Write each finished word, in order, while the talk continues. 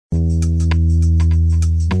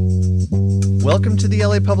Welcome to the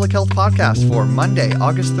LA Public Health Podcast for Monday,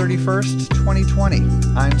 August 31st, 2020.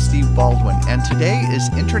 I'm Steve Baldwin, and today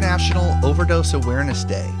is International Overdose Awareness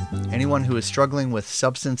Day. Anyone who is struggling with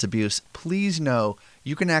substance abuse, please know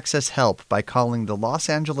you can access help by calling the Los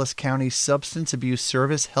Angeles County Substance Abuse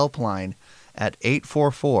Service Helpline at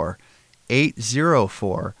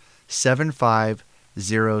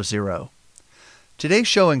 844-804-7500. Today's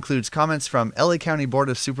show includes comments from LA County Board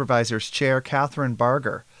of Supervisors Chair Kathryn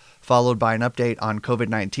Barger, followed by an update on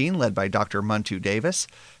COVID-19 led by Dr. Muntu Davis,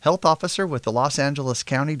 Health Officer with the Los Angeles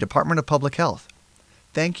County Department of Public Health.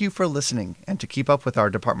 Thank you for listening, and to keep up with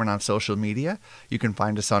our department on social media, you can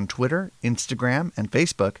find us on Twitter, Instagram, and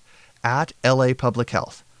Facebook at LA Public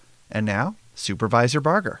Health. And now, Supervisor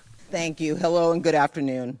Barger. Thank you. Hello and good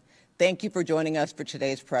afternoon. Thank you for joining us for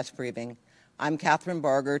today's press briefing. I'm Kathryn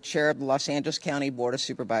Barger, Chair of the Los Angeles County Board of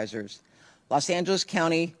Supervisors. Los Angeles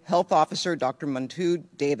County Health Officer Dr. Muntu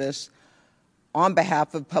Davis, on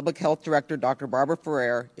behalf of Public Health Director Dr. Barbara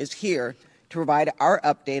Ferrer, is here to provide our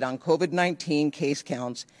update on COVID-19 case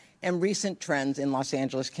counts and recent trends in Los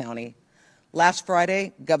Angeles County. Last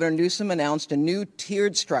Friday, Governor Newsom announced a new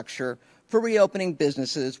tiered structure for reopening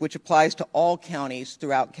businesses, which applies to all counties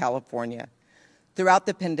throughout California. Throughout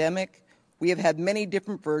the pandemic, we have had many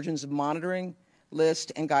different versions of monitoring,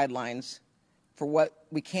 lists, and guidelines for what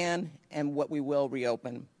we can and what we will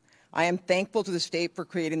reopen. I am thankful to the state for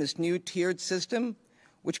creating this new tiered system,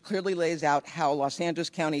 which clearly lays out how Los Angeles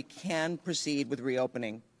County can proceed with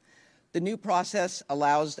reopening. The new process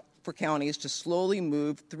allows for counties to slowly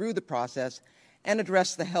move through the process and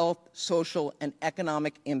address the health, social, and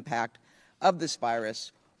economic impact of this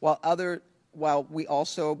virus, while we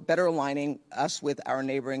also better aligning us with our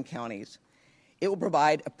neighboring counties. It will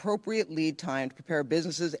provide appropriate lead time to prepare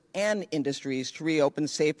businesses and industries to reopen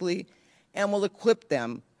safely and will equip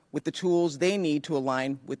them with the tools they need to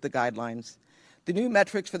align with the guidelines. The new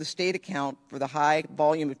metrics for the state account for the high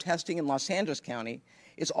volume of testing in Los Angeles County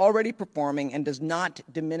is already performing and does not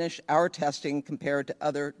diminish our testing compared to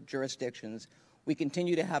other jurisdictions. We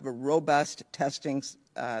continue to have a robust testing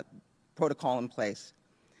protocol in place.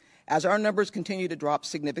 As our numbers continue to drop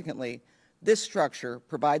significantly, this structure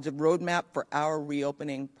provides a roadmap for our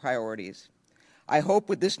reopening priorities. I hope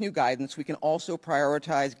with this new guidance, we can also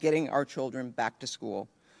prioritize getting our children back to school.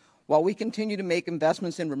 While we continue to make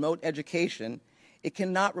investments in remote education, it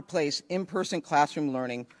cannot replace in-person classroom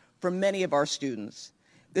learning for many of our students.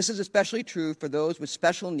 This is especially true for those with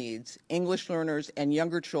special needs, English learners, and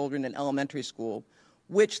younger children in elementary school,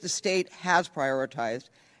 which the state has prioritized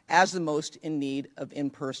as the most in need of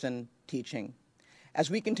in-person teaching. As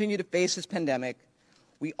we continue to face this pandemic,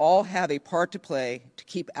 we all have a part to play to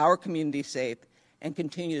keep our community safe and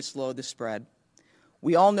continue to slow the spread.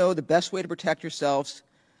 We all know the best way to protect yourselves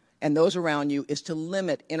and those around you is to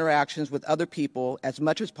limit interactions with other people as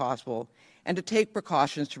much as possible and to take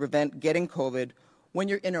precautions to prevent getting COVID when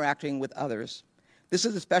you're interacting with others. This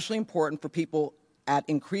is especially important for people at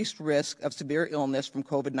increased risk of severe illness from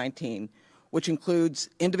COVID-19, which includes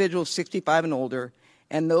individuals 65 and older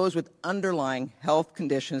and those with underlying health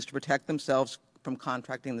conditions to protect themselves from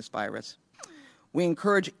contracting this virus. We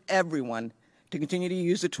encourage everyone to continue to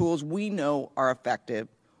use the tools we know are effective.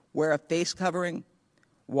 Wear a face covering,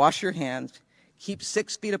 wash your hands, keep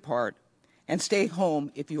 6 feet apart, and stay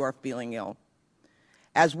home if you are feeling ill.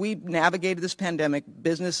 As we've navigated this pandemic,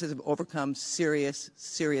 businesses have overcome serious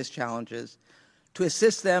challenges. To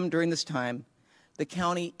assist them during this time, the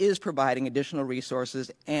county is providing additional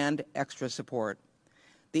resources and extra support.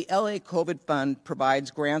 The LA COVID Fund provides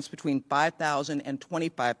grants between $5,000 and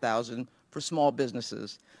 $25,000 for small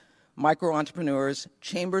businesses, micro entrepreneurs,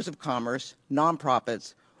 chambers of commerce,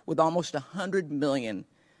 nonprofits, with almost $100 million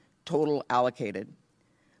total allocated.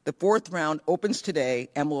 The fourth round opens today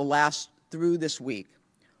and will last through this week.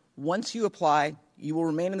 Once you apply, you will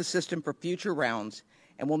remain in the system for future rounds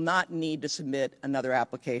and will not need to submit another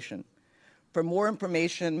application. For more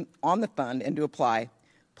information on the fund and to apply,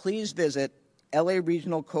 please visit LA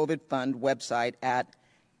Regional COVID Fund website at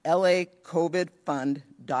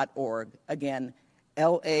lacovidfund.org. Again,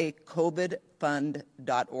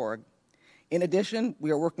 lacovidfund.org. In addition, we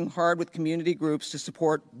are working hard with community groups to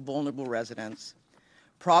support vulnerable residents.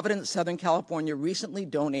 Providence, Southern California recently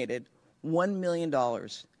donated $1 million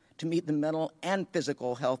to meet the mental and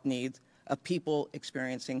physical health needs of people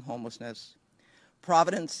experiencing homelessness.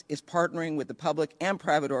 Providence is partnering with the public and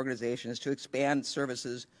private organizations to expand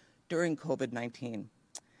services during COVID-19.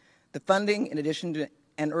 The funding, in addition to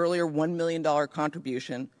an earlier $1 million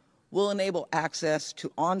contribution, will enable access to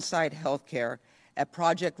on-site health care at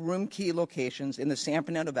Project Room Key locations in the San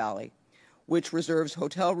Fernando Valley, which reserves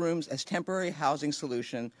hotel rooms as temporary housing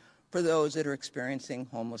solution for those that are experiencing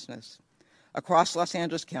homelessness. Across Los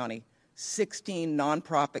Angeles County, 16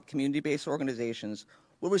 nonprofit community-based organizations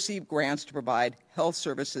will receive grants to provide health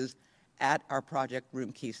services at our Project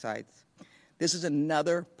Room Key sites. This is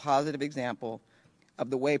another positive example of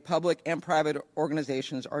the way public and private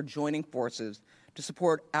organizations are joining forces to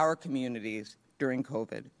support our communities during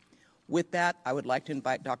COVID. With that, I would like to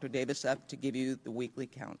invite Dr. Davis up to give you the weekly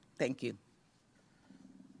count. Thank you.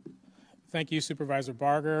 Thank you, Supervisor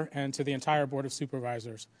Barger, and to the entire Board of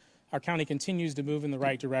Supervisors. Our county continues to move in the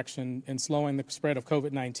right direction in slowing the spread of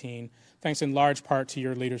COVID-19, thanks in large part to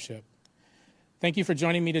your leadership. Thank you for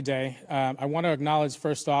joining me today. I want to acknowledge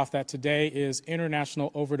first off that today is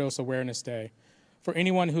International Overdose Awareness Day. For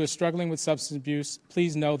anyone who is struggling with substance abuse,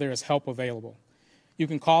 please know there is help available. You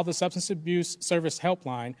can call the Substance Abuse Service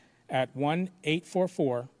Helpline at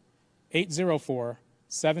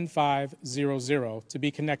 1-844-804-7500 to be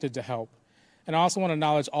connected to help. And I also want to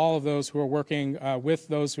acknowledge all of those who are working with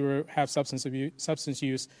those who have substance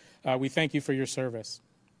use. We thank you for your service.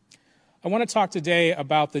 I want to talk today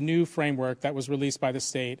about the new framework that was released by the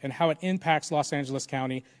state and how it impacts Los Angeles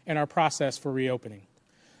County and our process for reopening.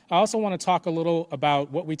 I also want to talk a little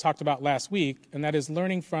about what we talked about last week, and that is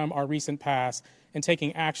learning from our recent past and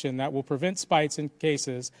taking action that will prevent spikes in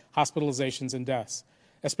cases, hospitalizations, and deaths,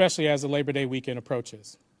 especially as the Labor Day weekend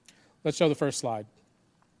approaches. Let's show the first slide.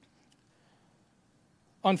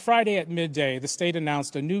 On Friday at midday, the state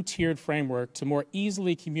announced a new tiered framework to more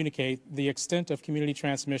easily communicate the extent of community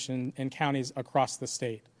transmission in counties across the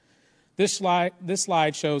state. This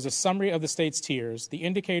slide shows a summary of the state's tiers, the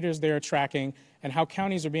indicators they are tracking, and how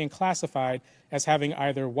counties are being classified as having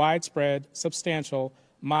either widespread, substantial,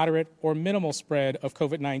 moderate, or minimal spread of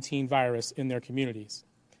COVID-19 virus in their communities.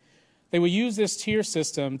 They will use this tier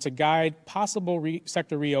system to guide possible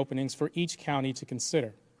sector reopenings for each county to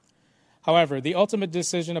consider. However, the ultimate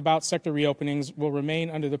decision about sector reopenings will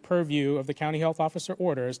remain under the purview of the county health officer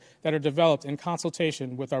orders that are developed in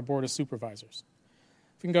consultation with our Board of Supervisors.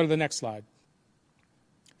 If we can go to the next slide.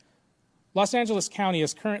 Los Angeles County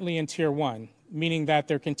is currently in Tier 1, meaning that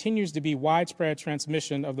there continues to be widespread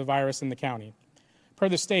transmission of the virus in the county. Per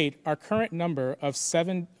the state, our current number of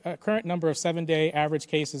 7-day average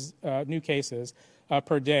cases, new cases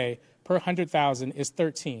per day per 100,000 is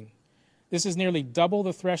 13. This is nearly double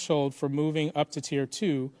the threshold for moving up to Tier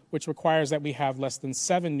 2, which requires that we have less than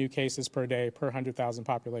 7 new cases per day per 100,000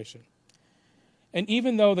 population. And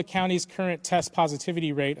even though the county's current test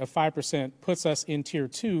positivity rate of 5% puts us in Tier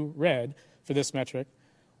 2, red, for this metric,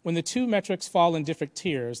 when the two metrics fall in different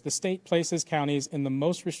tiers, the state places counties in the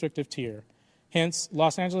most restrictive tier. Hence,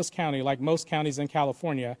 Los Angeles County, like most counties in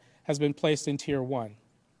California, has been placed in Tier 1.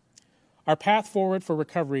 Our path forward for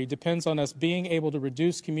recovery depends on us being able to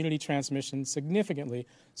reduce community transmission significantly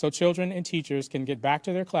so children and teachers can get back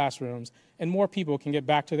to their classrooms and more people can get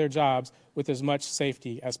back to their jobs with as much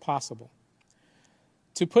safety as possible.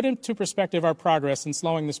 To put into perspective our progress in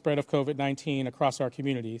slowing the spread of COVID-19 across our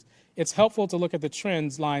communities, it's helpful to look at the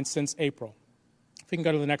trends line since April. If we can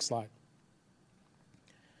go to the next slide.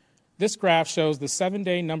 This graph shows the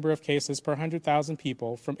 7-day number of cases per 100,000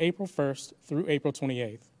 people from April 1st through April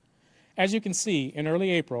 28th. As you can see, in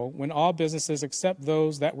early April, when all businesses except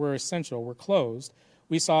those that were essential were closed,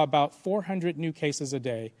 we saw about 400 new cases a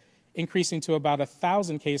day, increasing to about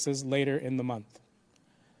 1,000 cases later in the month.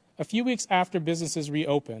 A few weeks after businesses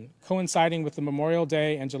reopened, coinciding with the Memorial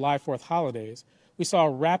Day and July 4th holidays, we saw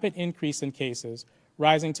a rapid increase in cases,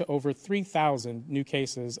 rising to over 3,000 new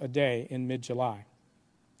cases a day in mid-July.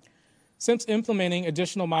 Since implementing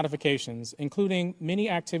additional modifications, including moving many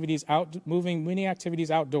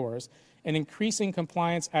activities outdoors and increasing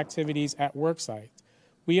compliance activities at work sites,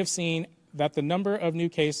 we have seen that the number of new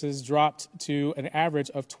cases dropped to an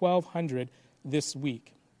average of 1,200 this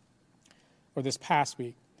week, or this past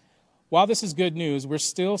week. While this is good news, we're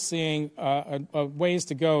still seeing a ways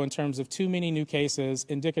to go in terms of too many new cases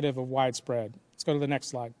indicative of widespread. Let's go to the next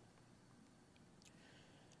slide.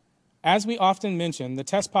 As we often mention, the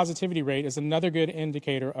test positivity rate is another good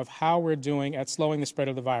indicator of how we're doing at slowing the spread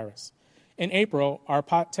of the virus. In April, our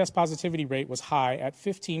test positivity rate was high at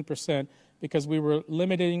 15% because we were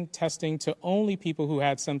limiting testing to only people who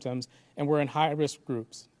had symptoms and were in high-risk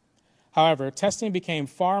groups. However, testing became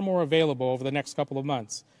far more available over the next couple of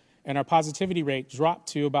months, and our positivity rate dropped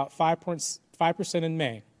to about 5% in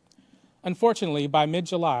May. Unfortunately, by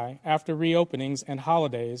mid-July, after reopenings and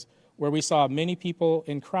holidays, where we saw many people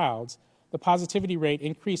in crowds, the positivity rate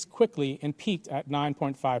increased quickly and peaked at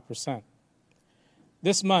 9.5%.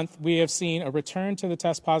 This month, we have seen a return to the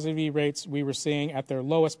test positivity rates we were seeing at their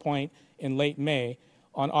lowest point in late May.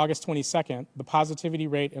 On August 22nd, the positivity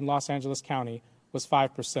rate in Los Angeles County was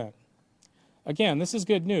 5%. Again, this is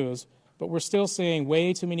good news, but we're still seeing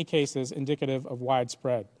way too many cases indicative of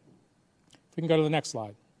widespread. If we can go to the next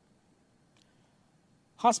slide.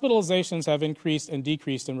 Hospitalizations have increased and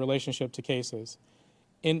decreased in relationship to cases.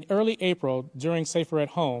 In early April, during Safer at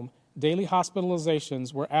Home, daily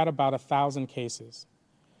hospitalizations were at about 1,000 cases.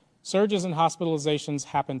 Surges in hospitalizations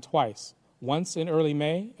happened twice, once in early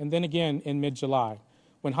May and then again in mid-July,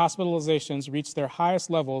 when hospitalizations reached their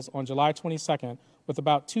highest levels on July 22nd, with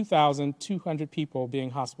about 2,200 people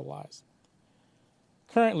being hospitalized.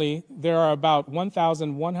 Currently, there are about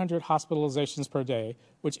 1,100 hospitalizations per day,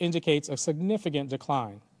 which indicates a significant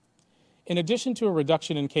decline. In addition to a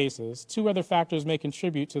reduction in cases, two other factors may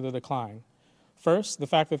contribute to the decline. First, the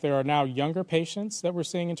fact that there are now younger patients that we're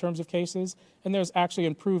seeing in terms of cases, and there's actually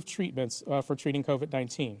improved treatments for treating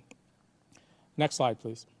COVID-19. Next slide,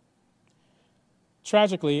 please.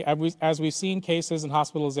 Tragically, as we've seen cases and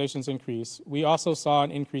hospitalizations increase, we also saw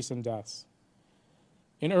an increase in deaths.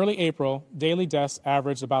 In early April, daily deaths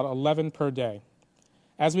averaged about 11 per day.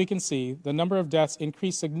 As we can see, the number of deaths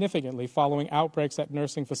increased significantly following outbreaks at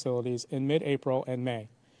nursing facilities in mid-April and May,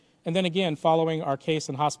 and then again following our case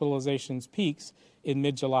and hospitalizations peaks in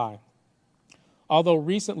mid-July. Although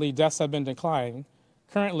recently deaths have been declining,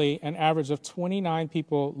 currently an average of 29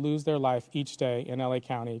 people lose their life each day in LA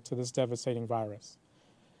County to this devastating virus.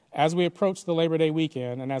 As we approach the Labor Day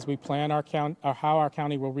weekend and as we plan how our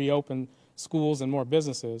county will reopen schools and more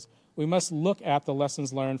businesses, we must look at the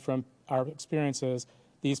lessons learned from our experiences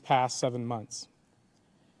these past 7 months.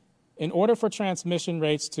 In order for transmission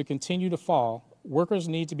rates to continue to fall, workers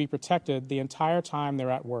need to be protected the entire time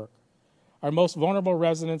they're at work. Our most vulnerable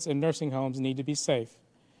residents in nursing homes need to be safe,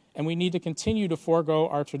 and we need to continue to forego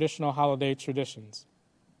our traditional holiday traditions.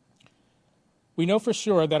 We know for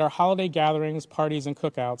sure that our holiday gatherings, parties, and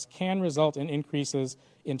cookouts can result in increases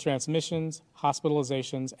in transmissions,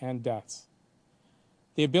 hospitalizations, and deaths.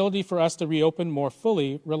 The ability for us to reopen more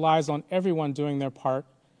fully relies on everyone doing their part,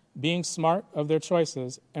 being smart of their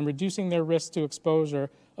choices, and reducing their risk to exposure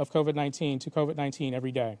of COVID-19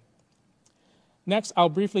 every day. Next, I'll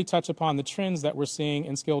briefly touch upon the trends that we're seeing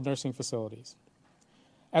in skilled nursing facilities.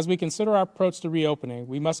 As we consider our approach to reopening,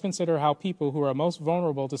 we must consider how people who are most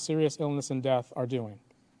vulnerable to serious illness and death are doing.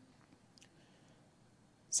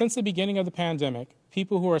 Since the beginning of the pandemic,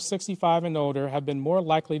 people who are 65 and older have been more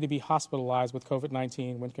likely to be hospitalized with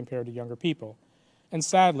COVID-19 when compared to younger people, and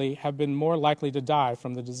sadly have been more likely to die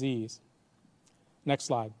from the disease. Next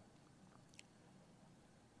slide.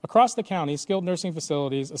 Across the county, skilled nursing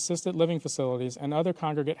facilities, assisted living facilities, and other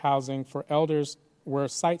congregate housing for elders were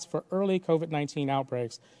sites for early COVID-19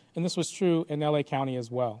 outbreaks, and this was true in LA County as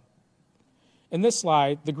well. In this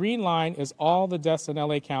slide, the green line is all the deaths in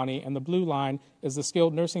LA County, and the blue line is the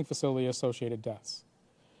skilled nursing facility associated deaths.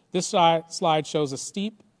 This slide shows a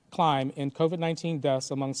steep climb in COVID-19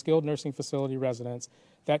 deaths among skilled nursing facility residents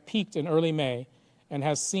that peaked in early May and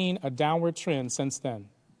has seen a downward trend since then.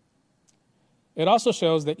 It also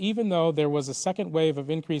shows that even though there was a second wave of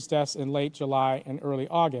increased deaths in late July and early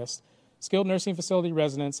August, skilled nursing facility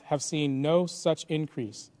residents have seen no such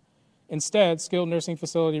increase. Instead, skilled nursing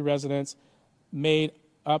facility residents made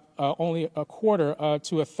up only a quarter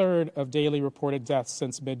to a third of daily reported deaths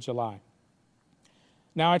since mid-July.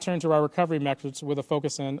 Now I turn to our recovery metrics with a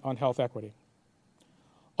focus on health equity.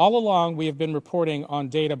 All along, we have been reporting on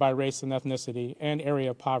data by race and ethnicity and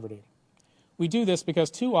area of poverty. We do this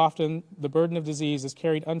because too often the burden of disease is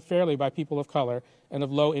carried unfairly by people of color and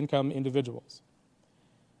of low-income individuals.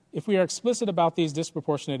 If we are explicit about these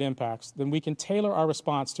disproportionate impacts, then we can tailor our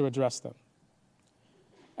response to address them.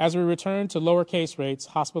 As we return to lower case rates,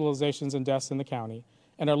 hospitalizations, and deaths in the county,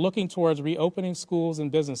 and are looking towards reopening schools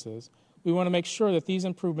and businesses, we want to make sure that these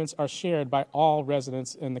improvements are shared by all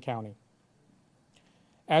residents in the county.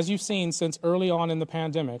 As you've seen since early on in the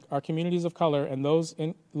pandemic, our communities of color and those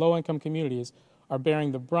in low-income communities are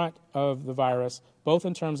bearing the brunt of the virus, both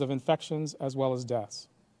in terms of infections as well as deaths.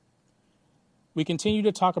 We continue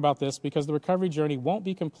to talk about this because the recovery journey won't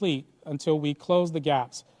be complete until we close the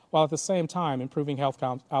gaps, while at the same time improving health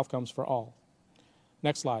outcomes for all.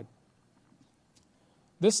 Next slide.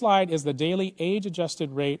 This slide is the daily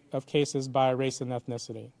age-adjusted rate of cases by race and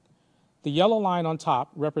ethnicity. The yellow line on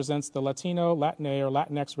top represents the Latino, Latina, or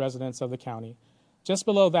Latinx residents of the county. Just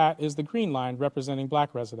below that is the green line representing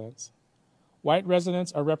Black residents. White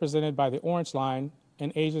residents are represented by the orange line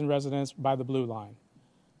and Asian residents by the blue line.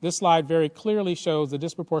 This slide very clearly shows the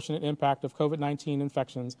disproportionate impact of COVID-19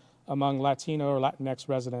 infections among Latino or Latinx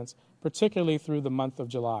residents, particularly through the month of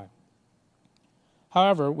July.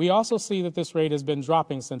 However, we also see that this rate has been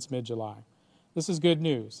dropping since mid-July. This is good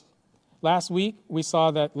news. Last week, we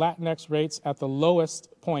saw that Latinx rates at the lowest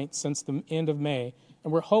point since the end of May,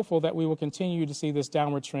 and we're hopeful that we will continue to see this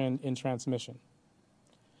downward trend in transmission.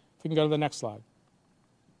 If we can go to the next slide.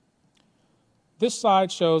 This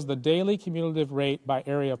slide shows the daily cumulative rate by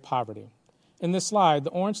area of poverty. In this slide,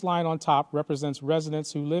 the orange line on top represents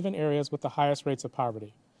residents who live in areas with the highest rates of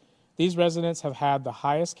poverty. These residents have had the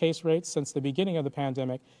highest case rates since the beginning of the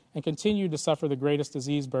pandemic and continue to suffer the greatest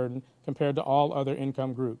disease burden compared to all other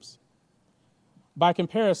income groups. By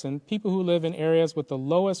comparison, people who live in areas with the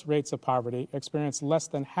lowest rates of poverty experience less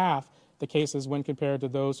than half the cases when compared to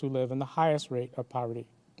those who live in the highest rate of poverty.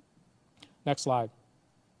 Next slide.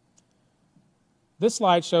 This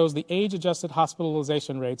slide shows the age-adjusted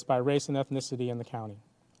hospitalization rates by race and ethnicity in the county.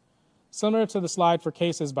 Similar to the slide for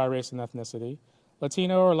cases by race and ethnicity,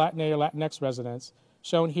 Latino or Latina or Latinx residents,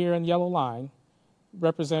 shown here in the yellow line,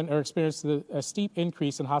 represent or experienced a steep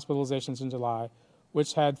increase in hospitalizations in July,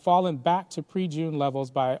 which had fallen back to pre-June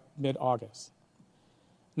levels by mid-August.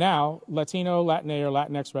 Now, Latino, Latina, or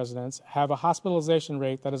Latinx residents have a hospitalization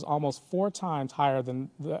rate that is almost 4 times higher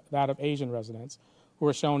than that of Asian residents, who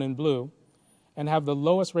are shown in blue, and have the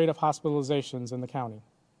lowest rate of hospitalizations in the county.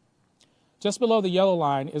 Just below the yellow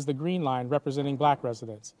line is the green line representing Black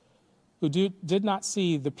residents, who did not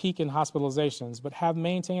see the peak in hospitalizations, but have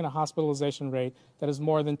maintained a hospitalization rate that is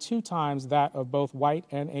more than 2 times that of both white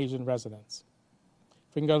and Asian residents.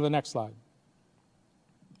 If we can go to the next slide.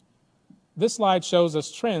 This slide shows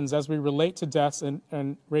us trends as we relate to deaths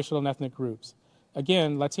in racial and ethnic groups.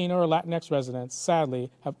 Again, Latino or Latinx residents,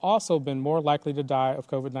 sadly, have also been more likely to die of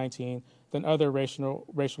COVID-19 than other racial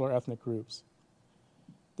or ethnic groups.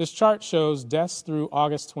 This chart shows deaths through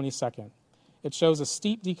August 22nd. It shows a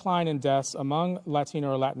steep decline in deaths among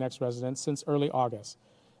Latino or Latinx residents since early August.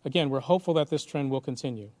 Again, we're hopeful that this trend will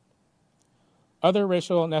continue. Other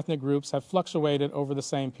racial and ethnic groups have fluctuated over the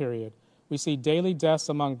same period. We see daily deaths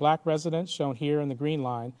among Black residents, shown here in the green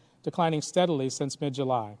line, declining steadily since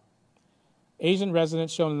mid-July. Asian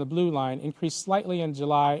residents, shown in the blue line, increased slightly in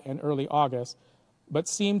July and early August, but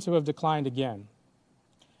seem to have declined again.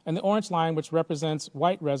 And the orange line, which represents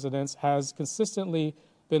white residents, has consistently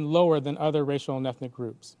been lower than other racial and ethnic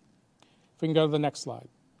groups. If we can go to the next slide.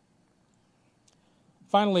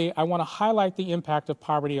 Finally, I want to highlight the impact of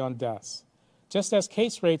poverty on deaths. Just as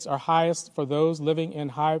case rates are highest for those living in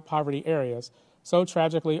high poverty areas, so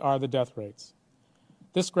tragically are the death rates.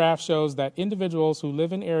 This graph shows that individuals who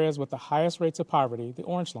live in areas with the highest rates of poverty, the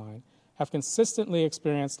orange line, have consistently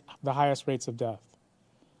experienced the highest rates of death.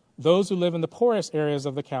 Those who live in the poorest areas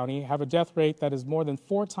of the county have a death rate that is more than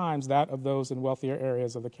 4 times that of those in wealthier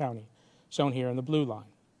areas of the county, shown here in the blue line.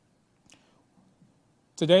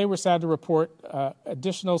 Today, we're sad to report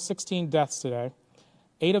additional 16 deaths today.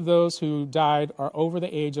 8 of those who died are over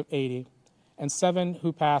the age of 80, and 7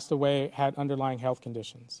 who passed away had underlying health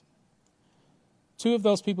conditions. 2 of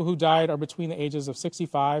those people who died are between the ages of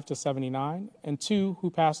 65 to 79, and 2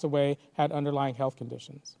 who passed away had underlying health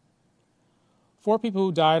conditions. 4 people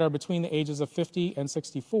who died are between the ages of 50 and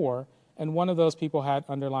 64, and 1 of those people had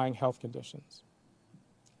underlying health conditions.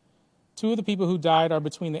 2 of the people who died are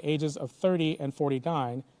between the ages of 30 and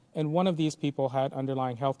 49, and 1 of these people had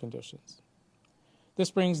underlying health conditions. This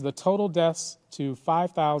brings the total deaths to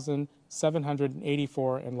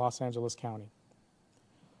 5,784 in Los Angeles County.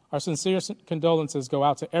 Our sincere condolences go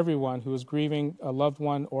out to everyone who is grieving a loved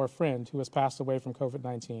one or a friend who has passed away from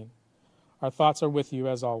COVID-19. Our thoughts are with you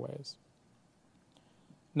as always.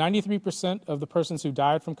 93% of the persons who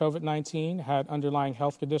died from COVID-19 had underlying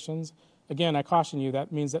health conditions. Again, I caution you,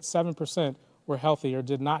 that means that 7% were healthy or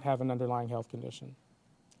did not have an underlying health condition.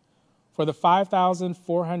 For the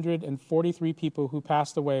 5,443 people who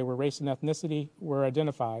passed away where race and ethnicity were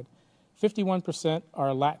identified, 51%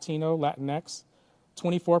 are Latino, Latinx,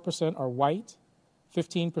 24% are white,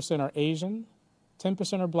 15% are Asian,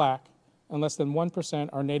 10% are Black, and less than 1%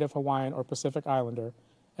 are Native Hawaiian or Pacific Islander,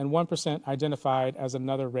 and 1% identified as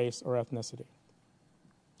another race or ethnicity.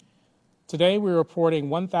 Today, we're reporting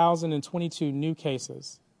 1,022 new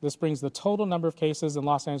cases. This brings the total number of cases in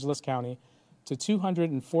Los Angeles County to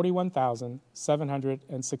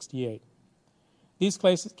 241,768. These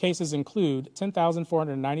cases include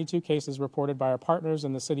 10,492 cases reported by our partners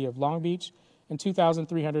in the city of Long Beach and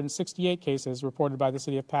 2,368 cases reported by the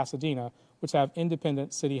city of Pasadena, which have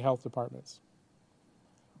independent city health departments.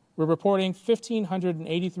 We're reporting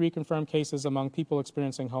 1,583 confirmed cases among people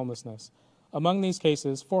experiencing homelessness. Among these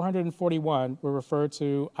cases, 441 were referred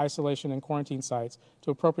to isolation and quarantine sites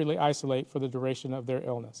to appropriately isolate for the duration of their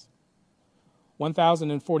illness.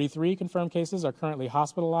 1,043 confirmed cases are currently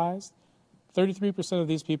hospitalized. 33% of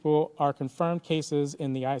these people are confirmed cases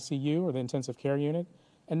in the ICU or the intensive care unit,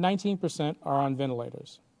 and 19% are on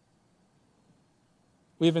ventilators.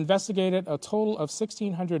 We have investigated a total of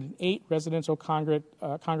 1,608 residential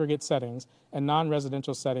congregate settings and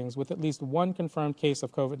non-residential settings with at least one confirmed case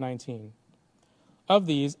of COVID-19. Of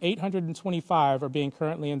these, 825 are being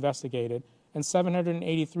currently investigated, and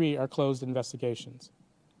 783 are closed investigations.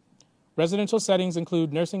 Residential settings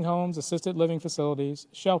include nursing homes, assisted living facilities,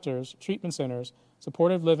 shelters, treatment centers,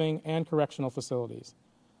 supportive living, and correctional facilities.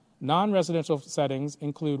 Non-residential settings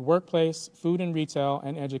include workplace, food and retail,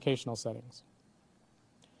 and educational settings.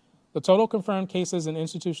 The total confirmed cases in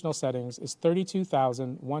institutional settings is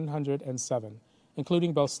 32,107,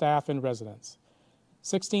 including both staff and residents.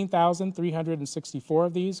 16,364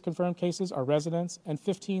 of these confirmed cases are residents, and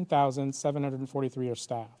 15,743 are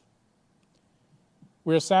staff.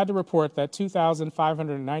 We are sad to report that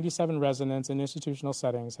 2,597 residents in institutional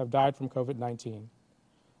settings have died from COVID-19.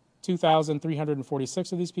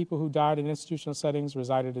 2,346 of these people who died in institutional settings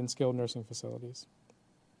resided in skilled nursing facilities.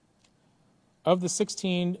 Of the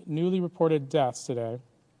 16 newly reported deaths today,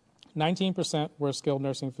 19% were skilled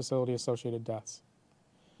nursing facility associated deaths.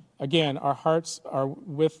 Again, our hearts are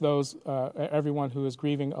with those, everyone who is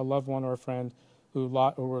grieving a loved one or a friend who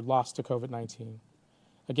were lost to COVID-19.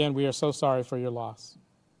 Again, we are so sorry for your loss.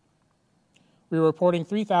 We are reporting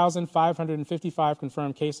 3,555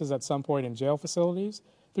 confirmed cases at some point in jail facilities,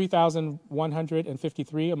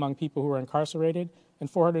 3,153 among people who are incarcerated, and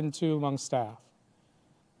 402 among staff.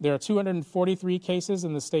 There are 243 cases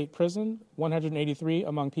in the state prison, 183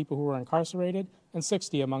 among people who are incarcerated, and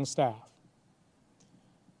 60 among staff.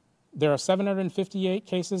 There are 758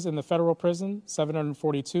 cases in the federal prison,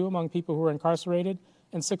 742 among people who are incarcerated,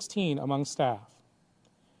 and 16 among staff.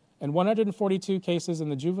 And 142 cases in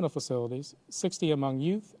the juvenile facilities, 60 among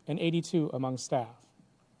youth, and 82 among staff.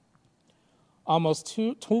 Almost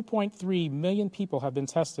 2.3 million people have been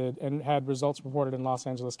tested and had results reported in Los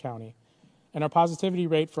Angeles County, and our positivity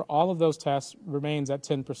rate for all of those tests remains at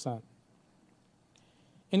 10%.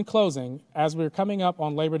 In closing, as we're coming up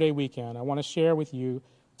on Labor Day weekend, I want to share with you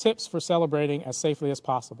tips for celebrating as safely as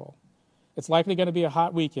possible. It's likely going to be a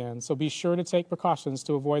hot weekend, so be sure to take precautions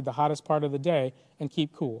to avoid the hottest part of the day and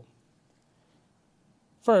keep cool.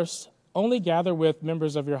 First, only gather with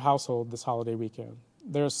members of your household this holiday weekend.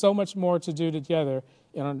 There is so much more to do together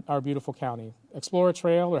in our beautiful county. Explore a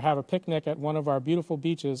trail or have a picnic at one of our beautiful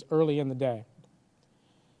beaches early in the day.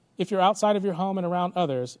 If you're outside of your home and around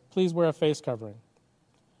others, please wear a face covering.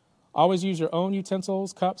 Always use your own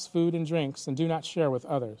utensils, cups, food, and drinks, and do not share with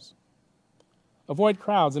others. Avoid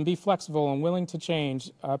crowds and be flexible and willing to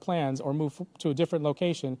change plans or move to a different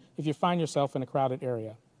location if you find yourself in a crowded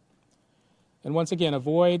area. And once again,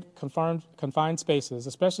 avoid confined spaces,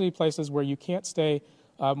 especially places where you can't stay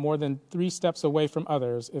more than 3 steps away from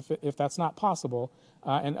others if that's not possible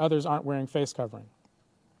and others aren't wearing face covering.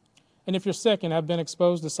 And if you're sick and have been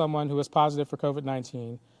exposed to someone who is positive for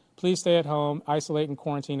COVID-19, please stay at home, isolate, and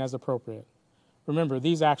quarantine as appropriate. Remember,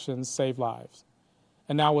 these actions save lives.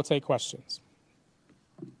 And now we'll take questions.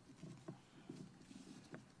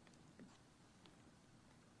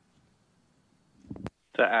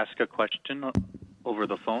 To ask a question over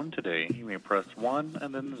the phone today, you may press 1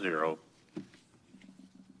 and then 0.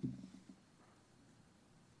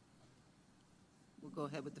 We'll go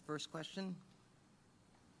ahead with the first question.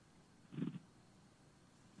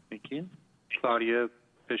 Thank you. Claudia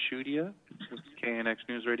Peshudia, KNX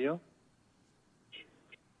News Radio.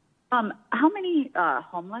 How many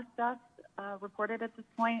homeless deaths reported at this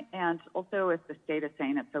point? And also, if the state is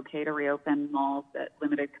saying it's okay to reopen malls at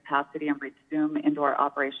limited capacity and resume indoor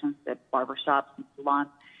operations at barbershops and salons,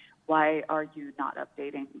 why are you not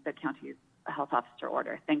updating the county's health officer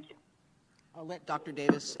order? Thank you. I'll let Dr.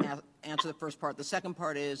 Davis answer the first part. The second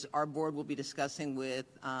part is our board will be discussing with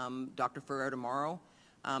Dr. Ferrer tomorrow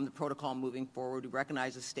the protocol moving forward. We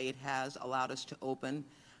recognize the state has allowed us to open,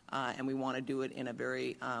 and we want to do it in a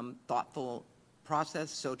very thoughtful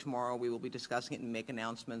process. So tomorrow we will be discussing it and make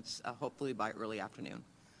announcements, hopefully by early afternoon.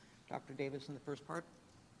 Dr. Davis in the first part.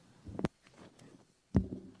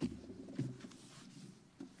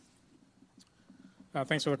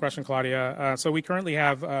 Thanks for the question, Claudia. So we currently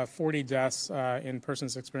have 40 deaths in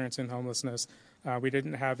persons experiencing homelessness. We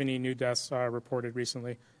didn't have any new deaths reported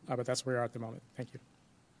recently, but that's where we are at the moment. Thank you.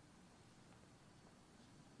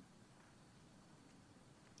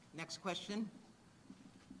 Next question.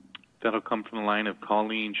 That'll come from the line of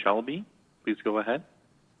Colleen Shelby. Please go ahead.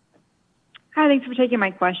 Hi, thanks for taking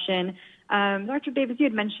my question. Dr. Davis, you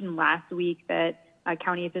had mentioned last week that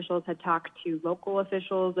county officials had talked to local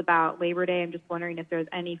officials about Labor Day. I'm just wondering if there's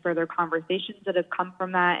any further conversations that have come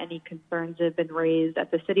from that, any concerns that have been raised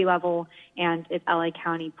at the city level, and if LA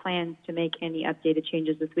County plans to make any updated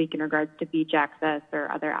changes this week in regards to beach access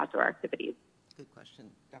or other outdoor activities. Good question.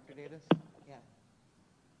 Dr. Davis?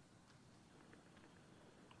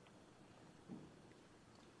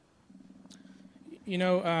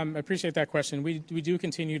 Yeah. I appreciate that question. We do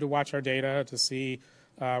continue to watch our data to see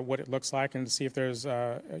what it looks like and to see if there's,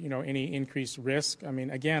 any increased risk. I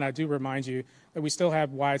mean, again, I do remind you that we still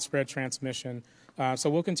have widespread transmission. So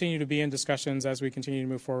we'll continue to be in discussions as we continue to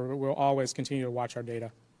move forward. We'll always continue to watch our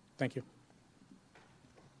data. Thank you.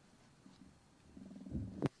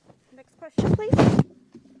 Next question, please.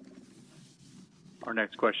 Our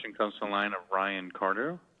next question comes from the line of Ryan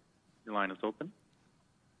Carter. Your line is open.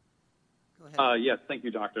 Go ahead. Yes, thank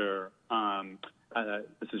you, Doctor.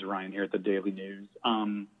 This is Ryan here at the Daily News.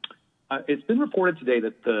 It's been reported today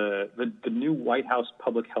that the new White House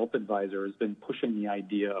public health advisor has been pushing the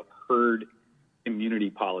idea of herd immunity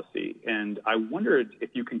policy. And I wondered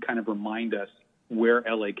if you can kind of remind us where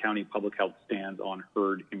LA County Public Health stands on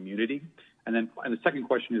herd immunity. And the second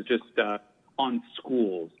question is just on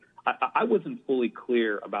schools. I wasn't fully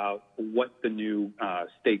clear about what the new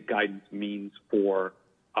state guidance means for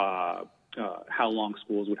how long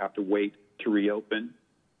schools would have to wait to reopen.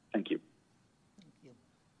 Thank you.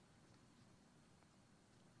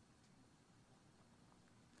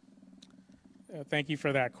 Thank you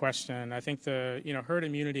for that question. I think the herd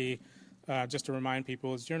immunity, just to remind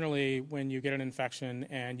people, is generally when you get an infection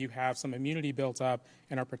and you have some immunity built up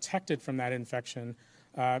and are protected from that infection.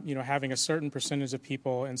 Having a certain percentage of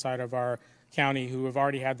people inside of our county who have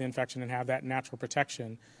already had the infection and have that natural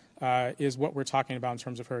protection is what we're talking about in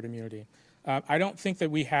terms of herd immunity. I don't think that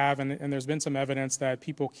we have, and there's been some evidence that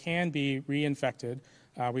people can be reinfected.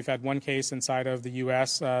 We've had one case inside of the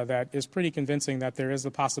U.S. That is pretty convincing that there is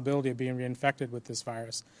the possibility of being reinfected with this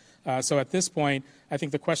virus. So at this point, I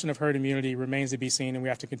think the question of herd immunity remains to be seen, and we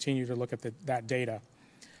have to continue to look at that data.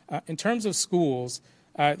 In terms of schools,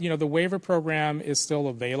 the waiver program is still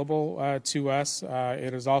available to us.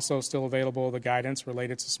 It is also still available, the guidance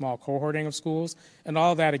related to small cohorting of schools. And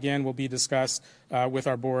all of that, again, will be discussed with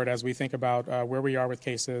our board as we think about where we are with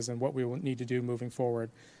cases and what we will need to do moving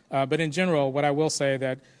forward. But in general, what I will say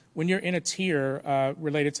that when you're in a tier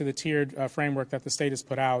related to the tiered framework that the state has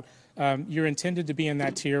put out, you're intended to be in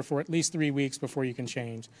that tier for at least 3 weeks before you can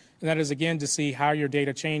change. And that is, again, to see how your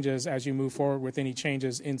data changes as you move forward with any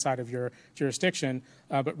changes inside of your jurisdiction,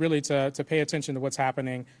 but really to pay attention to what's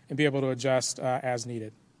happening and be able to adjust as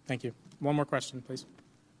needed. Thank you. One more question, please.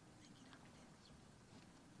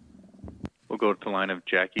 We'll go to the line of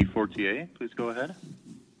Jackie Fortier. Please go ahead.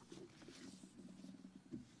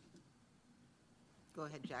 Go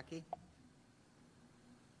ahead, Jackie.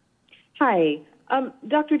 Hi.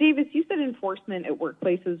 Dr. Davis, you said enforcement at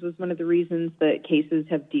workplaces was one of the reasons that cases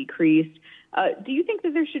have decreased. Do you think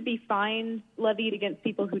that there should be fines levied against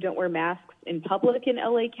people who don't wear masks in public in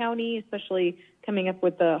LA County, especially coming up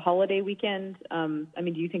with the holiday weekend? Do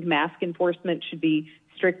you think mask enforcement should be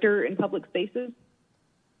stricter in public spaces?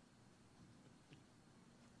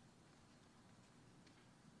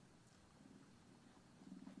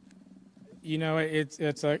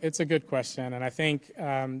 It's a good question, and I think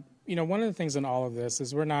one of the things in all of this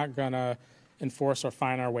is we're not going to enforce or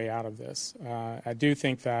fine our way out of this. I do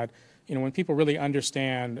think that when people really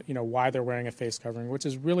understand why they're wearing a face covering, which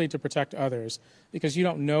is really to protect others, because you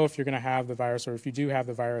don't know if you're going to have the virus or if you do have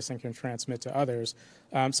the virus and can transmit to others.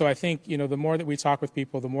 So I think the more that we talk with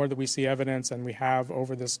people, the more that we see evidence, and we have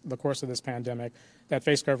over the course of this pandemic, that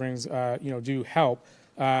face coverings do help.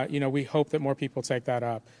 We hope that more people take that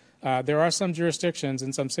up. There are some jurisdictions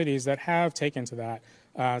in some cities that have taken to that.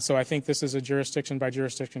 So I think this is a jurisdiction by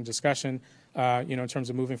jurisdiction discussion, in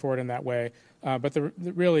terms of moving forward in that way. But it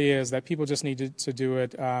really is that people just need to do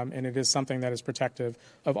it, and it is something that is protective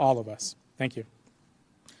of all of us. Thank you.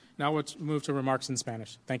 Now we'll move to remarks in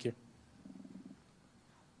Spanish. Thank you.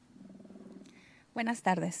 Buenas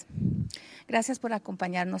tardes. Gracias por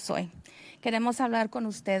acompañarnos hoy. Queremos hablar con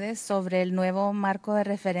ustedes sobre el nuevo marco de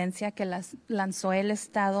referencia que lanzó el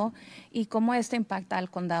Estado y cómo esto impacta al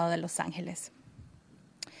condado de Los Ángeles.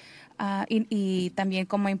 Y también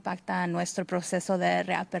cómo impacta nuestro proceso de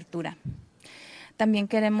reapertura. También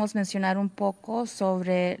queremos mencionar un poco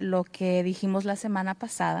sobre lo que dijimos la semana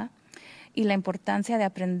pasada y la importancia de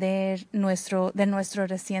aprender de nuestro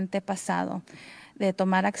reciente pasado, de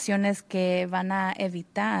tomar acciones que van a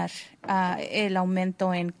evitar el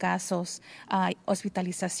aumento en casos,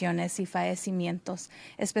 hospitalizaciones y fallecimientos,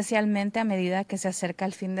 especialmente a medida que se acerca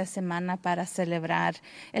el fin de semana para celebrar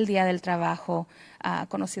el Día del Trabajo,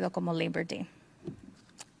 conocido como Labor Day.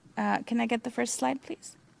 Can I get the first slide,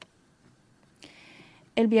 please?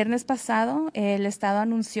 El viernes pasado, el Estado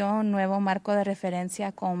anunció un nuevo marco de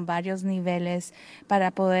referencia con varios niveles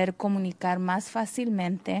para poder comunicar más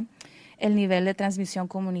fácilmente el nivel de transmisión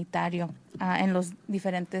comunitario en los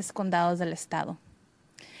diferentes condados del Estado.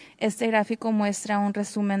 Este gráfico muestra un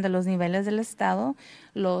resumen de los niveles del Estado,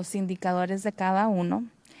 los indicadores de cada uno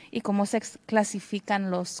y cómo se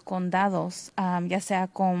clasifican los condados, ya sea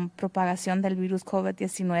con propagación del virus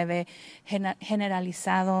COVID-19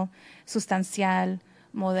 generalizado, sustancial,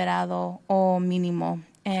 moderado o mínimo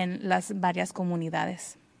en las varias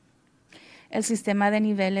comunidades. El sistema de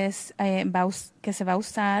niveles que se va a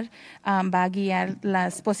usar va a guiar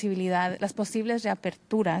las posibles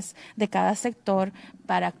reaperturas de cada sector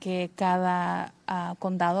para que cada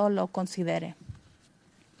condado lo considere.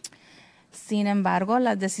 Sin embargo,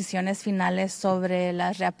 las decisiones finales sobre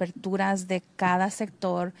las reaperturas de cada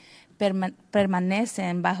sector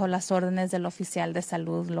permanecen bajo las órdenes del oficial de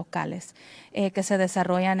salud locales, que se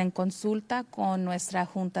desarrollan en consulta con nuestra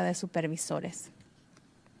Junta de Supervisores.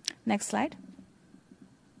 Next slide.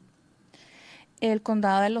 El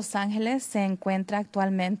condado de Los Ángeles se encuentra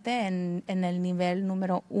actualmente en el nivel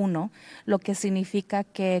número 1, lo que significa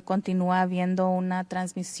que continúa habiendo una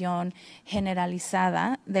transmisión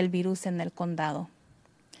generalizada del virus en el condado.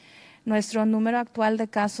 Nuestro número actual de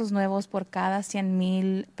casos nuevos por cada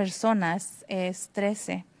 100,000 personas es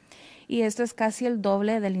 13, y esto es casi el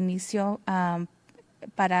doble del inicio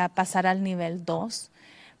para pasar al nivel 2,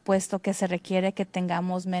 puesto que se requiere que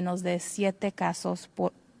tengamos menos de 7 casos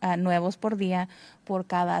nuevos por día por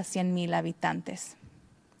cada 100,000 habitantes.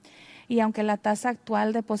 Y aunque la tasa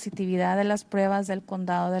actual de positividad de las pruebas del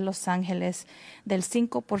condado de Los Ángeles del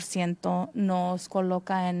 5% nos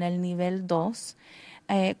coloca en el nivel 2,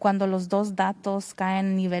 cuando los dos datos caen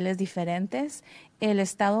en niveles diferentes, el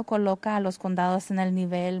Estado coloca a los condados en el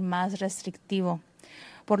nivel más restrictivo.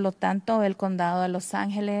 Por lo tanto, el condado de Los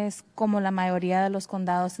Ángeles, como la mayoría de los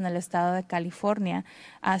condados en el estado de California,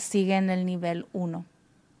 sigue en el nivel 1.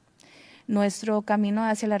 Nuestro camino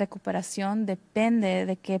hacia la recuperación depende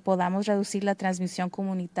de que podamos reducir la transmisión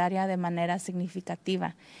comunitaria de manera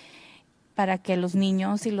significativa para que los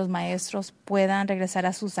niños y los maestros puedan regresar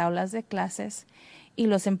a sus aulas de clases y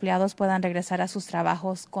los empleados puedan regresar a sus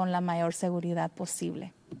trabajos con la mayor seguridad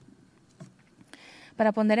posible.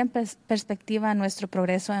 Para poner en perspectiva nuestro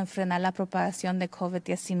progreso en frenar la propagación de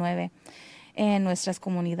COVID-19 en nuestras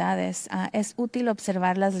comunidades, es útil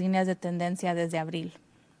observar las líneas de tendencia desde abril.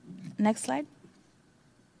 Next slide.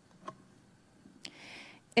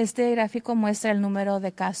 Este gráfico muestra el número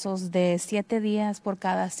de casos de 7 días por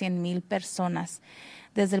cada 100,000 personas,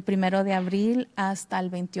 desde el 1 de abril hasta el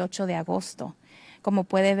 28 de agosto. Como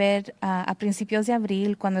puede ver, a principios de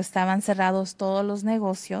abril, cuando estaban cerrados todos los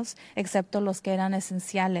negocios, excepto los que eran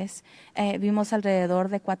esenciales, vimos alrededor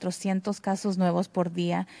de 400 casos nuevos por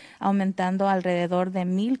día, aumentando alrededor de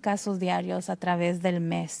 1,000 casos diarios a través del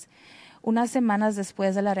mes. Unas semanas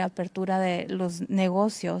después de la reapertura de los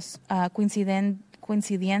negocios,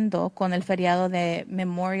 coincidiendo con el feriado de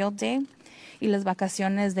Memorial Day y las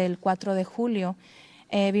vacaciones del 4 de julio,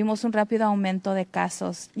 vimos un rápido aumento de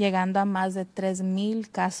casos, llegando a más de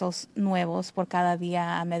 3,000 casos nuevos por cada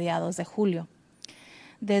día a mediados de julio.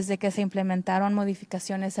 Desde que se implementaron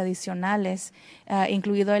modificaciones adicionales,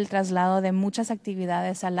 incluido el traslado de muchas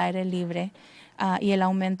actividades al aire libre y el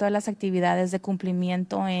aumento de las actividades de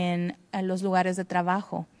cumplimiento en los lugares de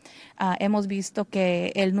trabajo, hemos visto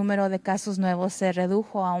que el número de casos nuevos se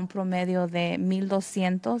redujo a un promedio de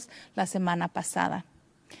 1,200 la semana pasada.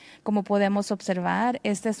 Como podemos observar,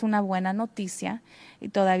 esta es una buena noticia y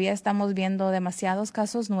todavía estamos viendo demasiados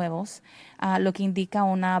casos nuevos, lo que indica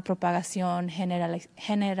una propagación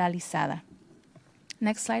generalizada.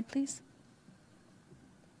 Next slide, please.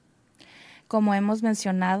 Como hemos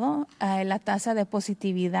mencionado, la tasa de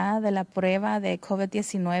positividad de la prueba de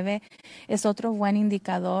COVID-19 es otro buen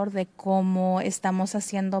indicador de cómo estamos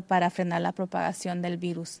haciendo para frenar la propagación del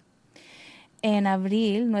virus. En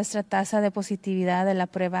abril, nuestra tasa de positividad de la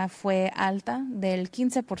prueba fue alta del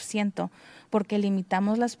 15% porque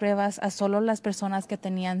limitamos las pruebas a solo las personas que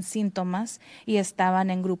tenían síntomas y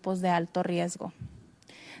estaban en grupos de alto riesgo.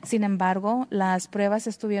 Sin embargo, las pruebas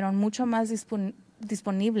estuvieron mucho más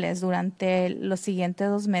disponibles durante los siguientes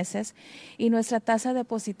 2 meses y nuestra tasa de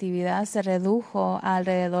positividad se redujo a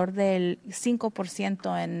alrededor del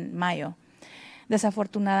 5% en mayo.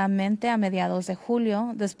 Desafortunadamente, a mediados de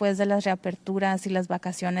julio, después de las reaperturas y las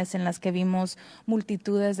vacaciones en las que vimos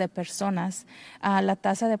multitudes de personas, la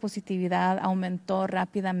tasa de positividad aumentó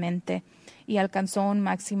rápidamente y alcanzó un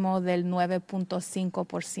máximo del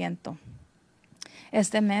 9.5%.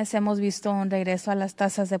 Este mes hemos visto un regreso a las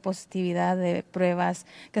tasas de positividad de pruebas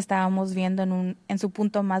que estábamos viendo en su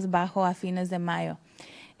punto más bajo a fines de mayo.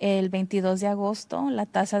 El 22 de agosto, la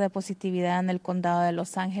tasa de positividad en el condado de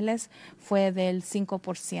Los Ángeles fue del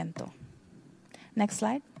 5%. Next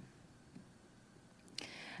slide.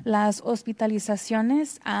 Las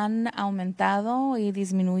hospitalizaciones han aumentado y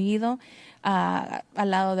disminuido al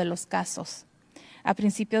lado de los casos. A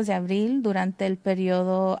principios de abril, durante el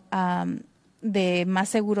periodo de más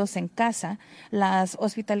seguros en casa, las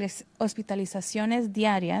hospitalizaciones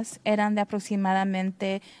diarias eran de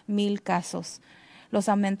aproximadamente 1,000 casos. Los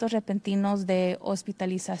aumentos repentinos de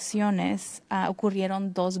hospitalizaciones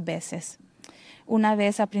ocurrieron 2 veces, una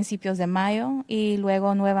vez a principios de mayo y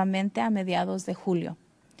luego nuevamente a mediados de julio,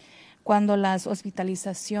 cuando las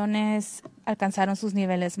hospitalizaciones alcanzaron sus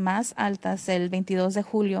niveles más altas el 22 de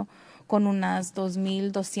julio con unas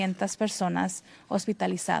 2,200 personas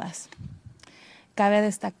hospitalizadas. Cabe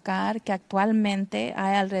destacar que actualmente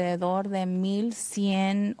hay alrededor de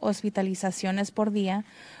 1,100 hospitalizaciones por día,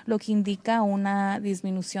 lo que indica una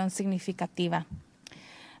disminución significativa.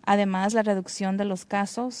 Además, la reducción de los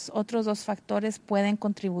casos, otros 2 factores pueden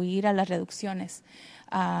contribuir a las reducciones,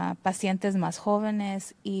 a pacientes más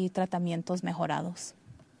jóvenes y tratamientos mejorados.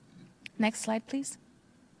 Next slide, please.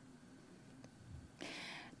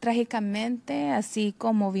 Trágicamente, así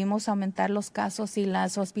como vimos aumentar los casos y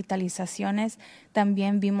las hospitalizaciones,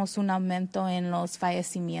 también vimos un aumento en los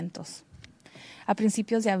fallecimientos. A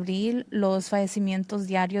principios de abril, los fallecimientos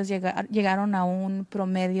diarios llegaron a un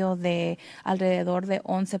promedio de alrededor de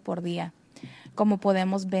 11 por día. Como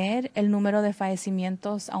podemos ver, el número de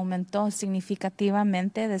fallecimientos aumentó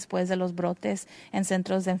significativamente después de los brotes en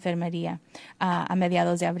centros de enfermería a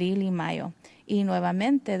mediados de abril y mayo. Y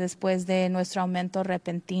nuevamente después de nuestro aumento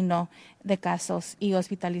repentino de casos y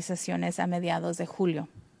hospitalizaciones a mediados de julio.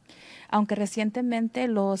 Aunque recientemente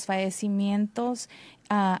los fallecimientos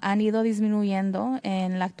han ido disminuyendo,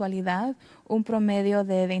 en la actualidad un promedio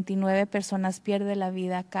de 29 personas pierde la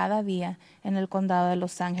vida cada día en el condado de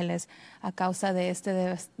Los Ángeles a causa de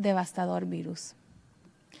este devastador virus.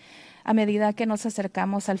 A medida que nos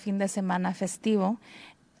acercamos al fin de semana festivo,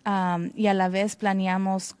 y a la vez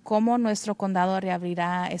planeamos cómo nuestro condado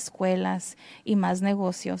reabrirá escuelas y más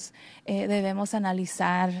negocios, debemos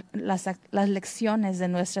analizar las lecciones de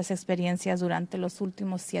nuestras experiencias durante los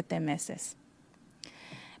últimos 7 meses.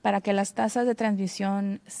 Para que las tasas de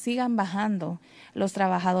transmisión sigan bajando, los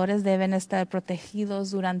trabajadores deben estar protegidos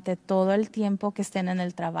durante todo el tiempo que estén en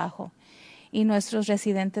el trabajo. Y nuestros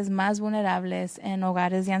residentes más vulnerables en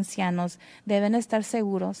hogares de ancianos deben estar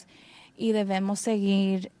seguros y debemos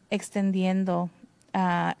seguir entendiendo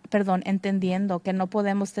que no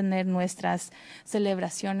podemos tener nuestras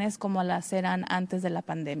celebraciones como las eran antes de la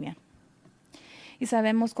pandemia. Y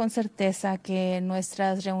sabemos con certeza que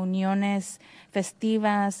nuestras reuniones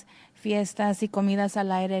festivas, fiestas y comidas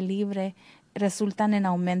al aire libre resultan en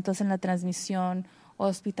aumentos en la transmisión,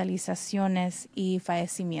 hospitalizaciones y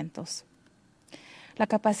fallecimientos. La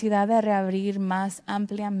capacidad de reabrir más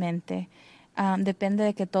ampliamente depende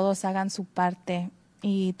de que todos hagan su parte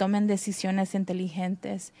y tomen decisiones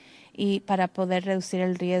inteligentes y para poder reducir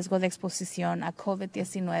el riesgo de exposición a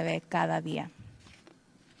COVID-19 cada día.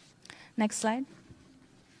 Next slide.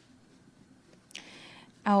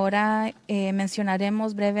 Ahora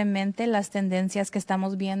mencionaremos brevemente las tendencias que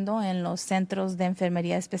estamos viendo en los centros de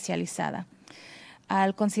enfermería especializada.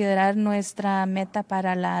 Al considerar nuestra meta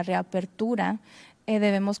para la reapertura,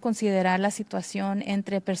 debemos considerar la situación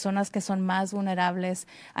entre personas que son más vulnerables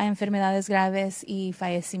a enfermedades graves y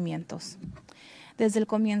fallecimientos. Desde el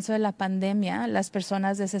comienzo de la pandemia, las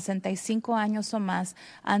personas de 65 años o más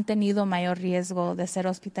han tenido mayor riesgo de ser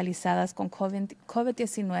hospitalizadas con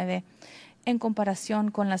COVID-19 en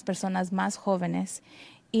comparación con las personas más jóvenes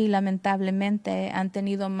y lamentablemente han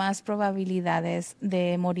tenido más probabilidades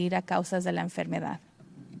de morir a causa de la enfermedad.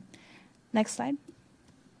 Next slide.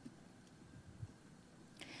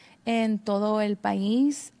 En todo el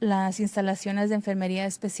país, las instalaciones de enfermería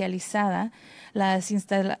especializada, las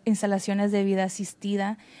instalaciones de vida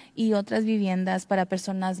asistida y otras viviendas para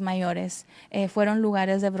personas mayores fueron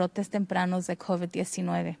lugares de brotes tempranos de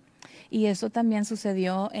COVID-19. Y eso también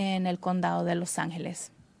sucedió en el condado de Los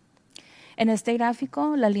Ángeles. En este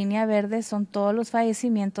gráfico, la línea verde son todos los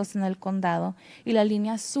fallecimientos en el condado y la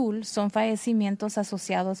línea azul son fallecimientos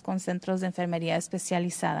asociados con centros de enfermería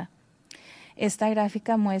especializada. Esta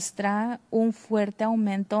gráfica muestra un fuerte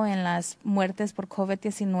aumento en las muertes por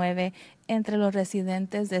COVID-19 entre los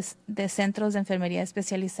residentes de centros de enfermería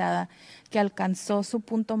especializada, que alcanzó su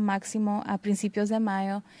punto máximo a principios de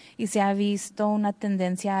mayo y se ha visto una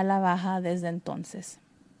tendencia a la baja desde entonces.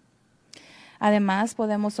 Además,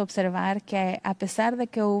 podemos observar que a pesar de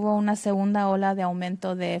que hubo una segunda ola de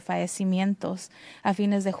aumento de fallecimientos a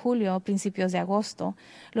fines de julio, principios de agosto,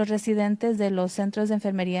 los residentes de los centros de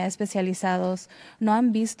enfermería especializados no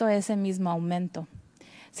han visto ese mismo aumento.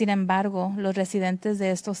 Sin embargo, los residentes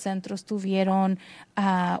de estos centros tuvieron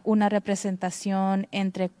una representación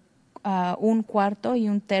entre un cuarto y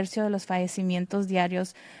un tercio de los fallecimientos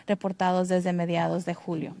diarios reportados desde mediados de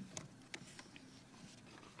julio.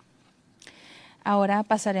 Ahora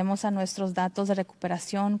pasaremos a nuestros datos de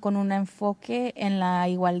recuperación con un enfoque en la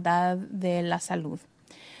igualdad de la salud.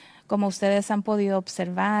 Como ustedes han podido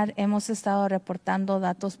observar, hemos estado reportando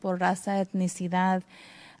datos por raza, etnicidad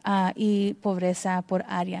y pobreza por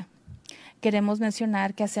área. Queremos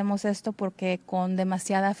mencionar que hacemos esto porque con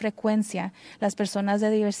demasiada frecuencia las personas de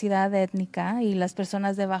diversidad étnica y las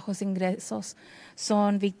personas de bajos ingresos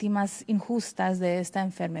son víctimas injustas de esta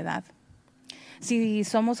enfermedad. Si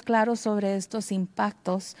somos claros sobre estos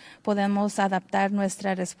impactos, podemos adaptar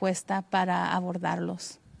nuestra respuesta para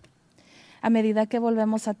abordarlos. A medida que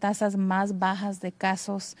volvemos a tasas más bajas de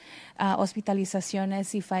casos,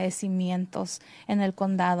 hospitalizaciones y fallecimientos en el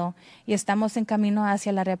condado y estamos en camino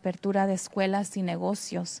hacia la reapertura de escuelas y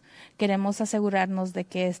negocios, queremos asegurarnos de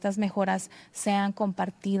que estas mejoras sean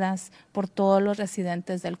compartidas por todos los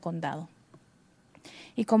residentes del condado.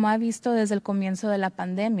 Y como ha visto desde el comienzo de la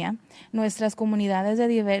pandemia, nuestras comunidades de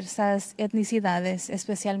diversas etnicidades,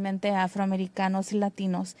 especialmente afroamericanos y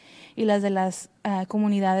latinos, y las de las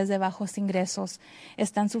comunidades de bajos ingresos,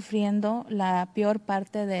 están sufriendo la peor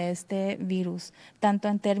parte de este virus, tanto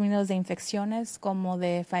en términos de infecciones como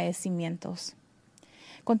de fallecimientos.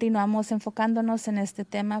 Continuamos enfocándonos en este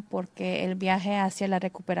tema porque el viaje hacia la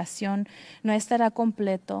recuperación no estará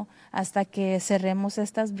completo hasta que cerremos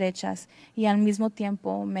estas brechas y al mismo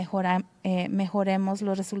tiempo mejoremos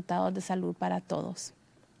los resultados de salud para todos.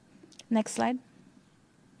 Next slide.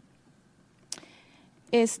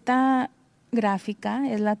 Esta gráfica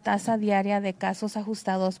es la tasa diaria de casos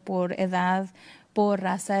ajustados por edad, por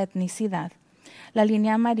raza, etnicidad. La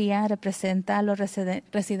línea amarilla representa a los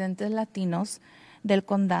residentes latinos del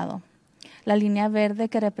condado, la línea verde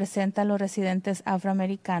que representa a los residentes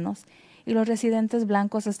afroamericanos y los residentes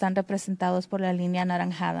blancos están representados por la línea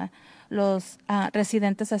anaranjada, los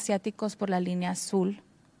residentes asiáticos por la línea azul.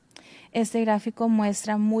 Este gráfico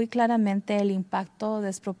muestra muy claramente el impacto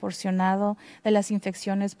desproporcionado de las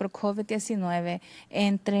infecciones por COVID-19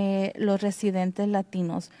 entre los residentes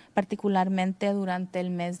latinos, particularmente durante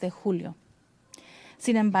el mes de julio.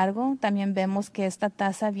 Sin embargo, también vemos que esta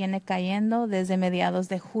tasa viene cayendo desde mediados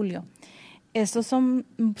de julio. Estos son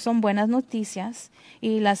buenas noticias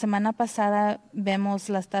y la semana pasada vemos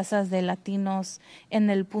las tasas de latinos en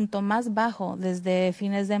el punto más bajo desde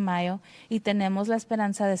fines de mayo y tenemos la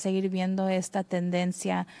esperanza de seguir viendo esta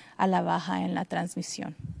tendencia a la baja en la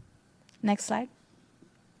transmisión. Next slide.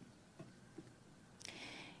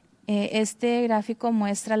 Este gráfico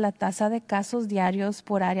muestra la tasa de casos diarios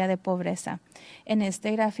por área de pobreza. En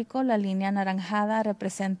este gráfico, la línea anaranjada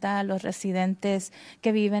representa a los residentes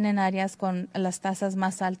que viven en áreas con las tasas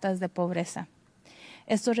más altas de pobreza.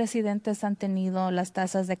 Estos residentes han tenido las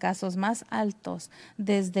tasas de casos más altos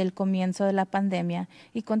desde el comienzo de la pandemia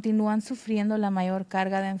y continúan sufriendo la mayor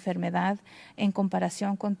carga de enfermedad en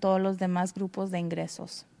comparación con todos los demás grupos de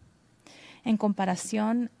ingresos. En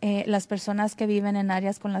comparación, las personas que viven en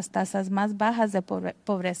áreas con las tasas más bajas de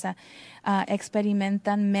pobreza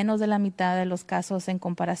experimentan menos de la mitad de los casos en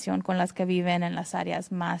comparación con las que viven en las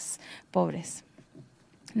áreas más pobres.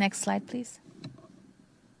 Next slide, please.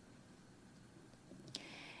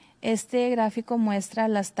 Este gráfico muestra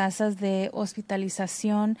las tasas de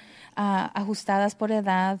hospitalización ajustadas por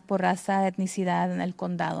edad, por raza, etnicidad en el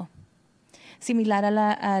condado. Similar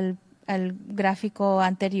al gráfico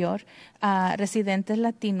anterior, residentes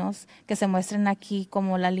latinos que se muestran aquí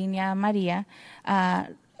como la línea amarilla,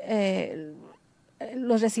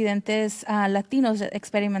 los residentes latinos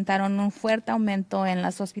experimentaron un fuerte aumento en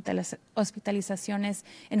las hospitalizaciones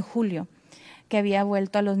en julio, que había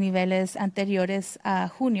vuelto a los niveles anteriores a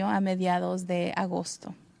junio a mediados de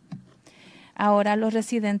agosto. Ahora los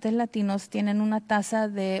residentes latinos tienen una tasa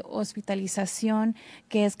de hospitalización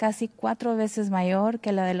que es casi 4 veces mayor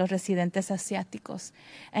que la de los residentes asiáticos,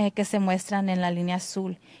 que se muestran en la línea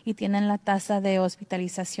azul y tienen la tasa de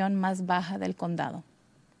hospitalización más baja del condado.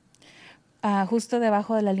 Justo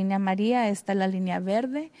debajo de la línea amarilla está la línea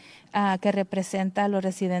verde, que representa a los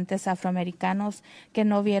residentes afroamericanos que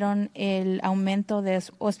no vieron el aumento de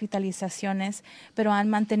hospitalizaciones, pero han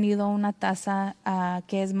mantenido una tasa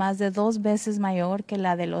que es más de 2 veces mayor que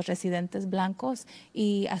la de los residentes blancos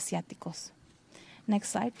y asiáticos.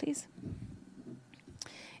 Next slide, please.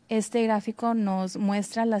 Este gráfico nos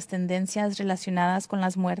muestra las tendencias relacionadas con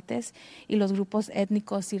las muertes y los grupos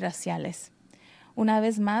étnicos y raciales. Una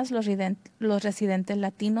vez más, los residentes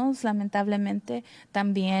latinos lamentablemente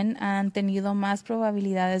también han tenido más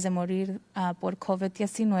probabilidades de morir por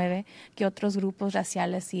COVID-19 que otros grupos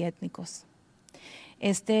raciales y étnicos.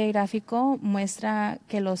 Este gráfico muestra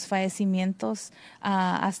que los fallecimientos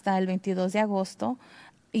hasta el 22 de agosto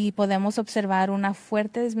y podemos observar una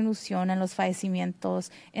fuerte disminución en los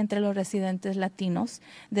fallecimientos entre los residentes latinos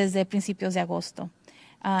desde principios de agosto.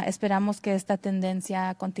 Esperamos que esta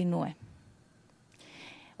tendencia continúe.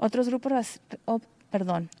 Otros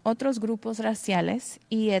grupos raciales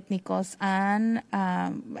y étnicos han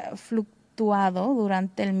fluctuado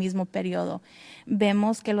durante el mismo periodo.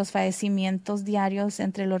 Vemos que los fallecimientos diarios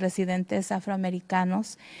entre los residentes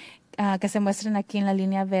afroamericanos, que se muestran aquí en la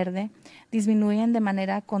línea verde, disminuyen de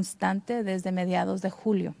manera constante desde mediados de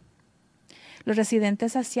julio. Los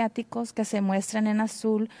residentes asiáticos, que se muestran en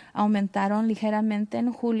azul, aumentaron ligeramente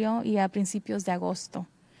en julio y a principios de agosto,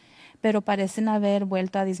 pero parecen haber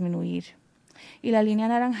vuelto a disminuir. Y la línea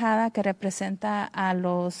anaranjada, que representa a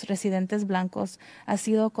los residentes blancos, ha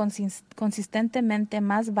sido consistentemente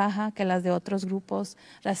más baja que las de otros grupos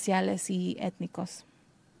raciales y étnicos.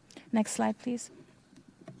 Next slide, please.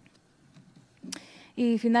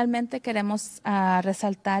 Y finalmente queremos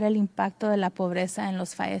resaltar el impacto de la pobreza en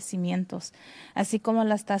los fallecimientos. Así como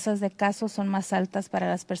las tasas de casos son más altas para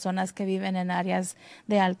las personas que viven en áreas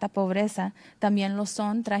de alta pobreza, también lo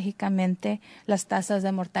son trágicamente las tasas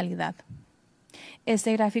de mortalidad.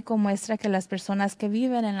 Este gráfico muestra que las personas que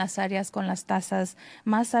viven en las áreas con las tasas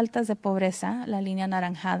más altas de pobreza, la línea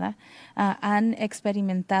anaranjada, han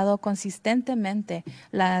experimentado consistentemente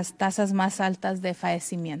las tasas más altas de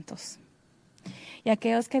fallecimientos. Y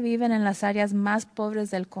aquellos que viven en las áreas más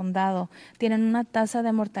pobres del condado tienen una tasa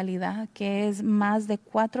de mortalidad que es más de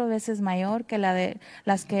 4 veces mayor que la de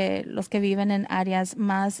los que viven en áreas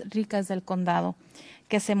más ricas del condado,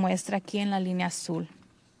 que se muestra aquí en la línea azul.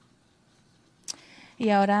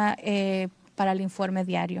 Y ahora para el informe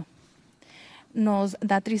diario. Nos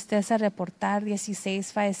da tristeza reportar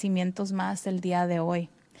 16 fallecimientos más el día de hoy.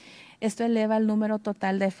 Esto eleva el número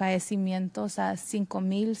total de fallecimientos a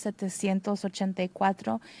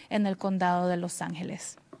 5,784 en el condado de Los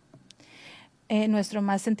Ángeles. Nuestro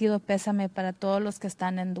más sentido pésame para todos los que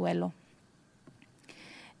están en duelo.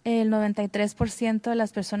 El 93% de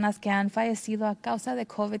las personas que han fallecido a causa de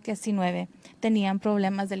COVID-19 tenían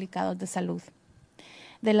problemas delicados de salud.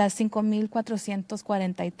 De las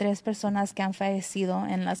 5,443 personas que han fallecido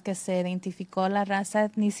en las que se identificó la raza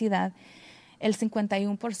etnicidad, el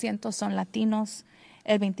 51% son latinos,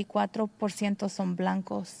 el 24% son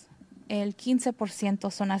blancos, el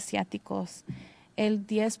 15% son asiáticos, el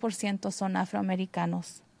 10% son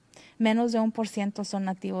afroamericanos, menos de 1% son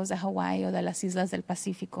nativos de Hawái o de las islas del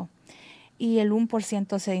Pacífico, y el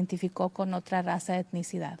 1% se identificó con otra raza de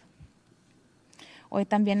etnicidad. Hoy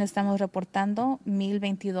también estamos reportando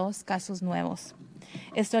 1,022 casos nuevos.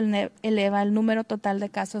 Esto eleva el número total de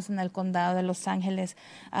casos en el condado de Los Ángeles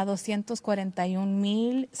a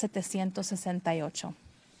 241,768.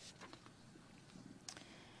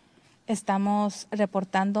 Estamos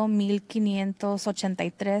reportando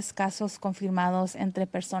 1,583 casos confirmados entre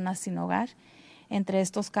personas sin hogar. Entre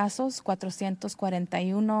estos casos,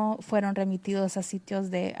 441 fueron remitidos a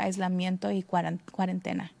sitios de aislamiento y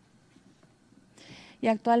cuarentena. Y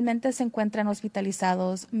actualmente se encuentran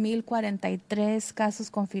hospitalizados 1,043 casos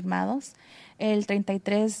confirmados. El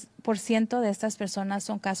 33% de estas personas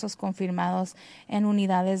son casos confirmados en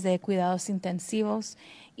unidades de cuidados intensivos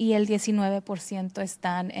y el 19%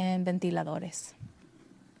 están en ventiladores.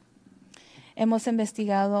 Hemos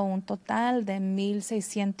investigado un total de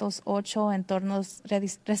 1,608 entornos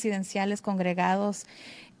residenciales congregados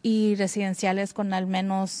y residenciales con al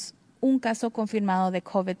menos un caso confirmado de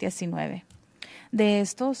COVID-19. De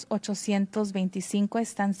estos, 825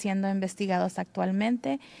 están siendo investigados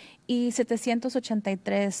actualmente y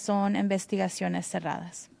 783 son investigaciones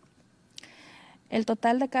cerradas. El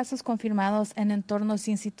total de casos confirmados en entornos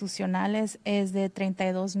institucionales es de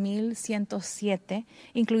 32,107,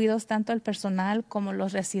 incluidos tanto el personal como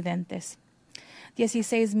los residentes.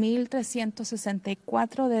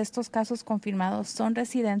 16,364 de estos casos confirmados son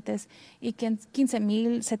residentes y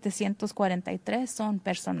 15,743 son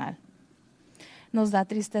personal. Nos da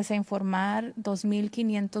tristeza informar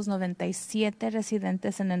 2.597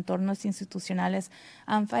 residentes en entornos institucionales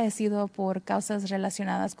han fallecido por causas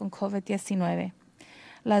relacionadas con COVID-19.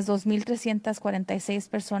 Las 2.346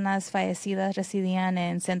 personas fallecidas residían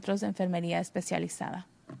en centros de enfermería especializada.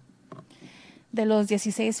 De los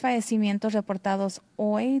 16 fallecimientos reportados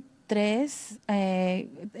hoy,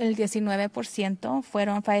 el 19%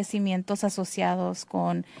 fueron fallecimientos asociados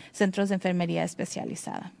con centros de enfermería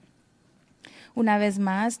especializada. Una vez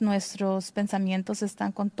más, nuestros pensamientos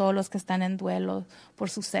están con todos los que están en duelo por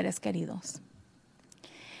sus seres queridos.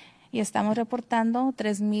 Y estamos reportando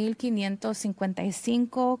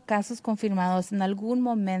 3.555 casos confirmados en algún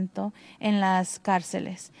momento en las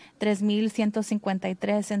cárceles,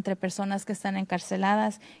 3.153 entre personas que están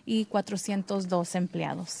encarceladas y 402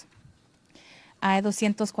 empleados. Hay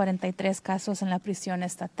 243 casos en la prisión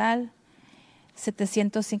estatal,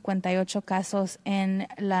 758 casos en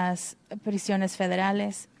las prisiones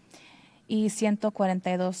federales y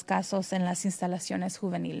 142 casos en las instalaciones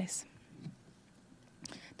juveniles.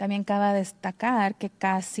 También cabe destacar que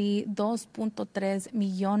casi 2.3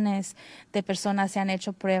 millones de personas se han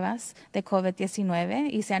hecho pruebas de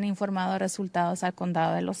COVID-19 y se han informado resultados al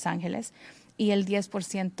condado de Los Ángeles y el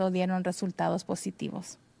 10% dieron resultados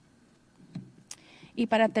positivos. Y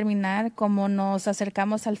para terminar, como nos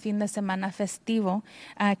acercamos al fin de semana festivo,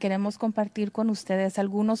 queremos compartir con ustedes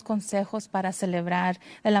algunos consejos para celebrar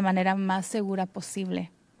de la manera más segura posible.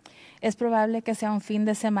 Es probable que sea un fin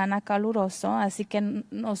de semana caluroso, así que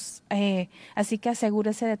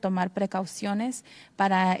asegúrese de tomar precauciones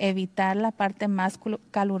para evitar la parte más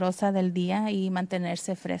calurosa del día y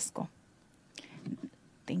mantenerse fresco.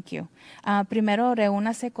 Thank you. Primero,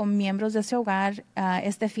 reúnase con miembros de su hogar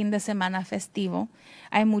este fin de semana festivo.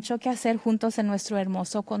 Hay mucho que hacer juntos en nuestro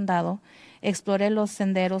hermoso condado. Explore los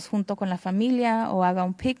senderos junto con la familia o haga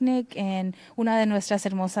un picnic en una de nuestras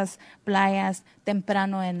hermosas playas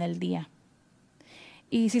temprano en el día.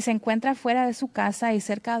 Y si se encuentra fuera de su casa y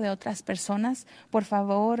cerca de otras personas, por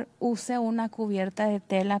favor, use una cubierta de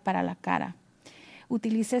tela para la cara.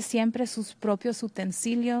 Utilice siempre sus propios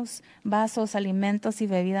utensilios, vasos, alimentos y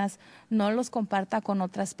bebidas. No los comparta con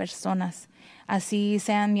otras personas, aunque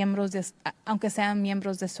sean miembros de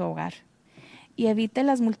su hogar. Y evite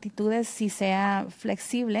las multitudes si sea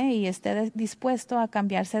flexible y esté dispuesto a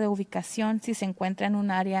cambiarse de ubicación si se encuentra en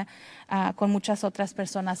un área con muchas otras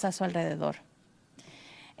personas a su alrededor.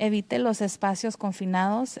 Evite los espacios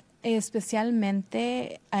confinados,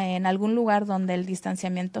 especialmente en algún lugar donde el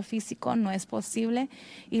distanciamiento físico no es posible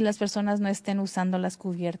y las personas no estén usando las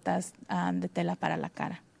cubiertas de tela para la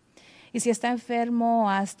cara. Y si está enfermo o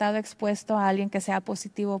ha estado expuesto a alguien que sea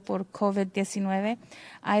positivo por COVID-19,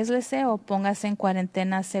 aíslese o póngase en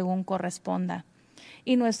cuarentena según corresponda.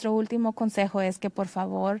 Y nuestro último consejo es que por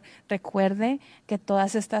favor recuerde que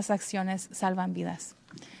todas estas acciones salvan vidas.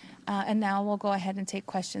 And now we'll go ahead and take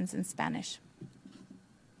questions in Spanish.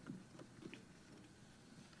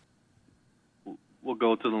 We'll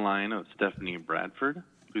go to the line of Stephanie Bradford.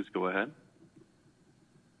 Please go ahead.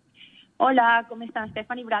 Hola, ¿cómo están?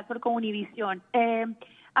 Stephanie Bradford con Univision.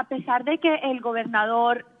 A pesar de que el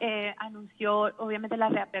gobernador anunció obviamente la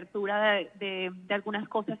reapertura de algunas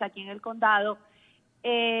cosas aquí en el condado,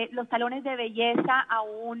 los salones de belleza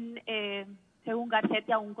aún, según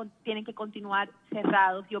Garcetti, aún tienen que continuar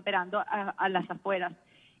cerrados y operando a las afueras.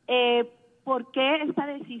 ¿Por qué esta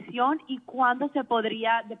decisión y cuándo se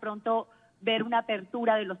podría de pronto ver una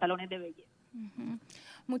apertura de los salones de belleza? Uh-huh.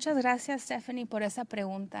 Muchas gracias, Stephanie, por esa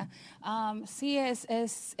pregunta. Sí,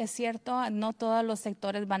 es cierto, no todos los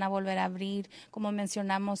sectores van a volver a abrir. Como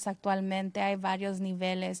mencionamos actualmente, hay varios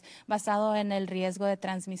niveles basado en el riesgo de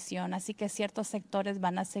transmisión, así que ciertos sectores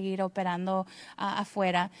van a seguir operando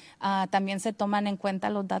afuera. También se toman en cuenta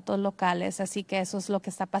los datos locales, así que eso es lo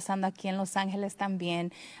que está pasando aquí en Los Ángeles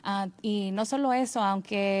también. Y no solo eso,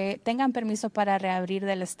 aunque tengan permiso para reabrir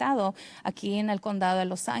del estado, aquí en el condado de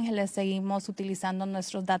Los Ángeles seguimos utilizando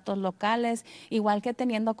nuestros datos locales, igual que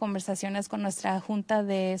teniendo conversaciones con nuestra junta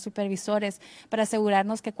de supervisores para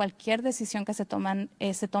asegurarnos que cualquier decisión que se tome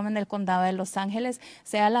en el condado de Los Ángeles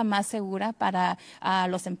sea la más segura para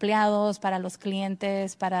los empleados, para los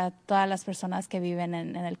clientes, para todas las personas que viven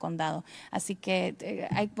en el condado. Así que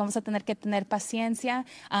vamos a tener que tener paciencia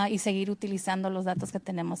y seguir utilizando los datos que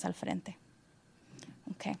tenemos al frente.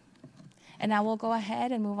 Okay. And now we'll go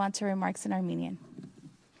ahead and move on to remarks in Armenian.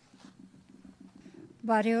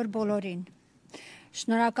 Բարի օր բոլորին։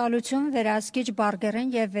 Շնորհակալություն վերահսկիչ Բարգերին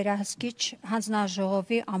եւ վերահսկիչ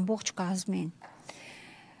հանձնաժողովի ամբողջ կազմին։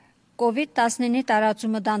 COVID-19-ի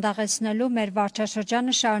տարածումը դանդաղեցնելու մեր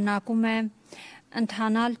վարչաշրջանը շարունակում է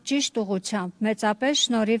ընթանալ ճիշտ ուղղությամբ, մեծապես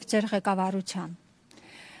շնորհիվ ձեր ղեկավարության։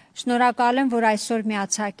 Շնորհակալ եմ, որ այսօր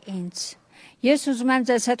միացաք ինձ։ Ես ուզում եմ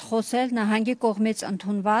ձեզ հետ խոսել նահանգի կողմից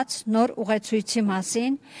ընդունված նոր ուղեցույցի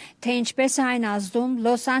մասին, թե ինչպես է այն ազդում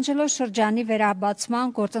Լոս Անջելես շրջանի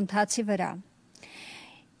վերաբացման գործընթացի վրա։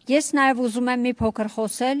 Ես նաև ուզում եմ մի փոքր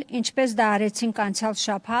խոսել, ինչպես դա արեցինք անցյալ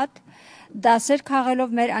շաբաթ, դասեր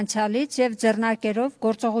քաղելով մեր անցյալից եւ ձեռնարկելով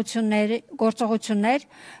գործողություններ,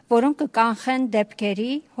 որոնք կկանխեն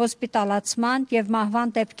դեպքերի, հոսպիտալացման եւ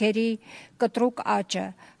մահվան դեպքերի կտրուկ աճը,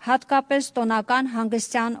 հատկապես տոնական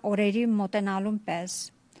հանգստյան օրերի մոտենալուն պես։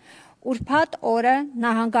 Ուրբաթ օրը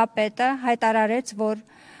նահանգապետը հայտարարեց, որ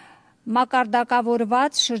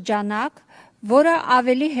մակարդակավորված շրջանակ, որը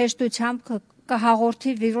ավելի հեշտությամբ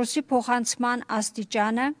կհաղորդի վիրուսի փոխանցման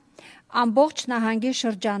աստիճանը ամբողջ նահանգի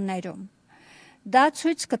շրջաններում։ Դա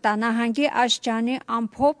ցույց կտա նահանգի աշճանի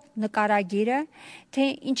ամփոփ նկարագիրը, թե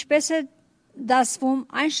ինչպես է դասվում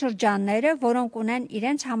այն շրջանները, որոնք ունեն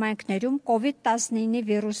իրենց համայնքներում COVID-19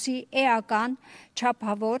 վիրուսի էական,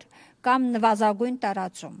 չափավոր կամ նվազագույն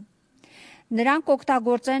տարածում։ Նրանք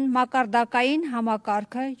օգտագործեն մակարդակային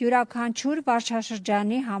համակարգը յուրաքանչյուր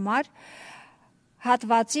վարչաշրջանի համար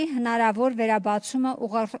հատվածի հնարավոր վերաբացումը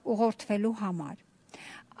ուղղորդվելու համար։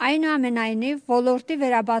 Այնուամենայնիվ, ոլորտի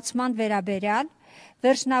վերաբացման վերաբերյալ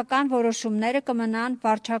վերջնական որոշումները կմնան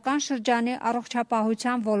վարչական շրջանի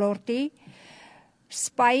առողջապահության ոլորտի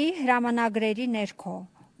սպայի հրամանագրերի ներքո,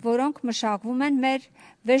 որոնք մշակվում են մեր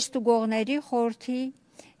վերստուգողների խորհրդի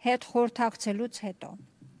հետ խորհրդակցելուց հետո։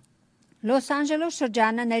 Լոս Անջելես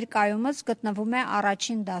շրջանը ներկայումս գտնվում է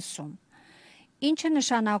առաջին դասում, ինչը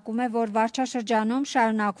նշանակում է, որ վարչաշրջանում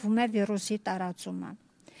շարունակվում է վիրուսի տարածումը։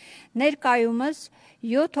 Ներկայումս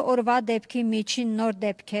 7 օրվա դեպքի միջին նոր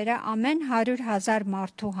դեպքերը ամեն 100,000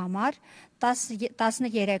 մարդու համար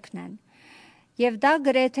 13-ն են, եւ դա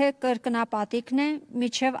գրեթե կրկնապատիկն է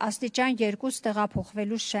միջև աստիճան 2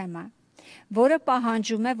 տեղափոխվելու շեմը, որը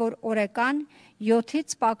պահանջում է, որ օրական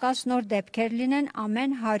 7-ից պակաս նոր դեպքեր լինեն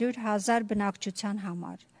ամեն 100,000 բնակչության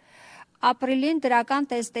համար։ Ապրիլին դրական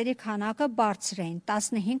տեստերի քանակը բարձր էին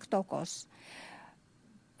 15%,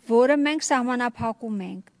 որը մենք սահմանափակում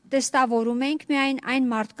ենք։ Տեստավորում ենք միայն այն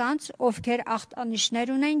մարդկանց, ովքեր ախտանիշներ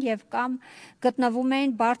ունեն եւ կամ գտնվում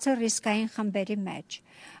են բարձր ռիսկային խմբերի մեջ։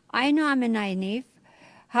 Այնուամենայնիվ,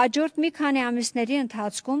 հաջորդ մի քանի ամիսների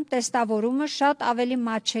ընթացքում տեստավորումը շատ ավելի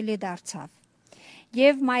մատչելի դարձավ։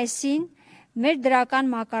 Եվ մայիսին մեր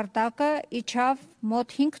դրական մակարդակը իջավ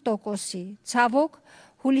մոտ 5%-ի։ Ցավոք,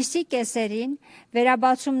 հուլիսի կեսերին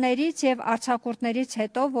վերաբացումներից եւ արձակուրդներից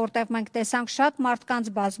հետո, որտեղ մենք տեսանք շատ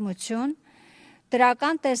մարդկանց բազմություն,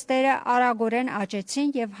 դրական տեստերը արագորեն աճեցին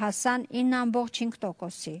եւ հասան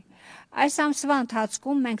 9.5%-ի։ Այս ամսվա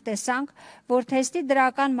ընթացքում մենք տեսանք, որ թեստի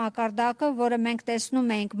դրական մակարդակը, որը մենք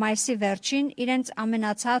տեսնում էինք մայիսի վերջին, իրենց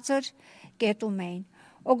ամենացածր կետում էին։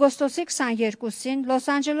 Օգոստոսի 22-ին Լոս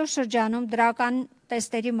Անջելես շրջանում դրական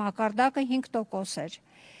տեստերի մակարդակը 5% էր։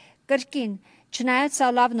 Կրկին, չնայած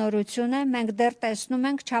սա լավ նորություն է, մենք դեռ տեսնում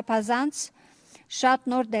ենք չափազանց շատ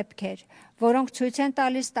նոր դեպքեր, որոնք ցույց են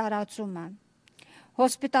տալիս տարածումը։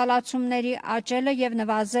 Հոսպիտալացումների աճելը եւ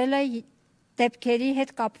նվազելը դեպքերի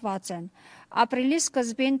հետ կապված են։ Ապրիլի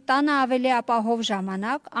սկզբին տանը ավելի ապահով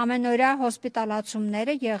ժամանակ ամենօրյա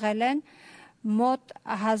հոսպիտալացումները եղել են մոտ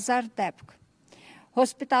 1000 դեպք։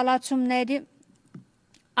 Հոսպիտալացումների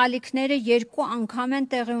ալիքները 2 անգամ են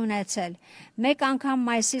տեղի ունեցել, 1 անգամ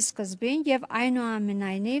մայիսի սկզբին եւ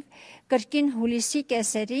այնուամենայնիվ կրկին հուլիսի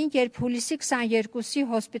կեսերին, երբ հուլիսի 22-ի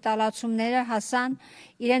հոսպիտալացումները հասան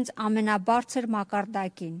իրենց ամենաբարձր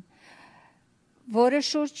մակարդակին, որը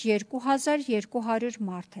շուրջ 2200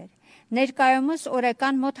 մարդ էր։ Ներկայումս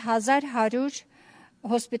օրական մոտ 1100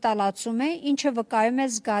 հոսպիտալացում է, ինչը վկայում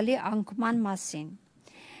է զգալի անկման մասին։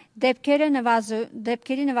 Դեպքերի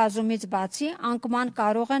նվազումից բացի անկման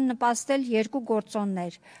կարող են նպաստել 2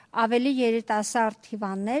 գործոններ՝ ավելի երիտասարդ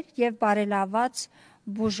հիվանդներ եւ բարելաված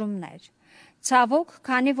բուժումներ։ Ցավոք,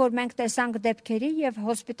 քանի որ մենք տեսանք դեպքերի եւ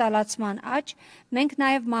հոսպիտալացման աճ, մենք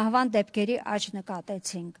նաեւ մահվան դեպքերի աճ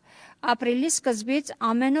նկատեցինք։ Ապրիլի սկզբից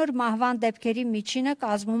ամեն օր մահվան դեպքերի միջինը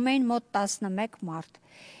կազմում էին մոտ 11 մարդ։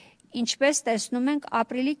 Ինչպես տեսնում ենք,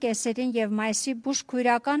 ապրիլի կեսերին եւ մայիսի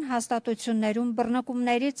բուժքույրական հաստատություններում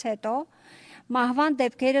բռնկումներից հետո մահվան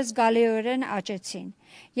դեպքերը զգալիորեն աճեցին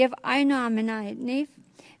եւ այնուամենայնիվ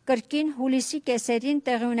կրկին հուլիսի կեսերին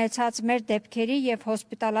տեղի ունեցած մեր դեպքերի եւ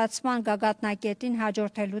հոսպիտալացման գագաթնակետին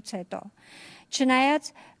հաջորդելուց հետո։ Չնայած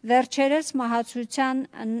վերջերս մահացության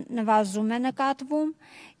նվազում է նկատվում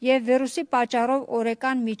եւ վիրուսի պատճառով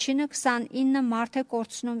օրական միջինը 29 մարդ է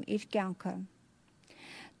կորցնում իր կյանքը։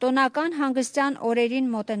 Տոնական հանգստյան օրերին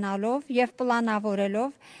մոտենալով եւ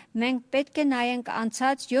պլանավորելով մենք պետք է նայենք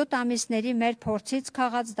անցած 7 ամիսների մեր փորձից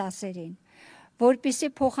քաղած դասերին, որպիսի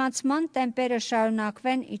փոխանցման տեմպերը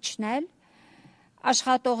շարունակվեն իջնել,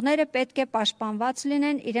 աշխատողները պետք է պաշտպանված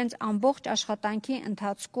լինեն իրենց ամբողջ աշխատանքի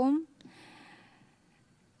ընթացքում։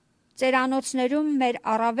 Ծերանոցներում մեր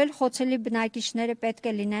առավել խոցելի բնակիչները պետք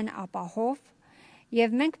է լինեն ապահով,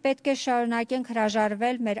 եւ մենք պետք է շարունակենք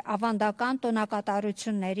հրաժարվել մեր ավանդական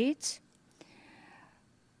տոնակատարություններից,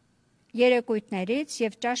 երեկույթներից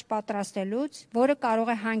եւ ճաշ պատրաստելուց, որը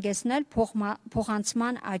կարող է հանգեցնել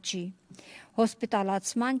փոխանցման աճի,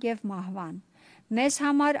 հոսպիտալացման եւ մահվան։ Մեզ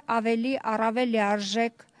համար ավելի առավել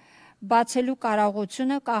լիարժեք բացելու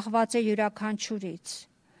կարողությունը կախված է յուրաքանչյուրից,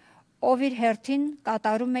 ով իր հերթին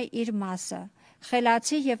կատարում է իր մասը,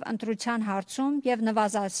 խելացի եւ ընտրության հարցում եւ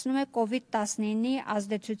նվազեցնում է COVID-19-ի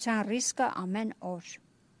ազդեցության ռիսկը ամեն օր։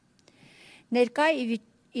 Ներկա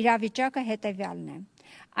իրավիճակը հետեւյալն է։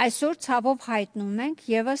 Այսօր ցավով հայտնում ենք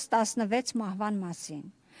եւս 16 մահվան մասին։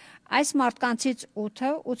 Այս մարդկանցից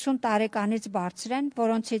 8-ը 80 տարեկանից բարձր են,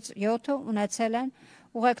 որոնցից 7-ը ունեցել են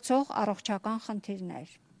ուղեկցող առողջական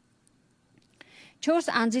խնդիրներ։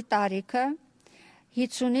 4 անձի տարիքը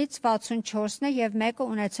 50-ից 64-ն է եւ մեկը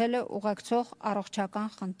ունեցել է ուղեկցող առողջական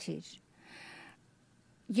խնդիր։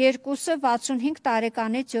 Երկուսը 65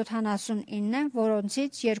 տարեկանից 79 են,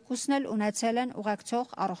 որոնցից երկուսն էլ ունեցել են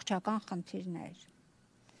ուղեկցող առողջական խնդիրներ։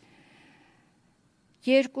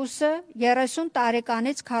 Երկուսը 30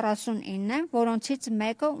 տարեկանից 49 են, որոնցից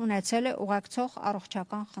մեկը ունեցել է ուղեկցող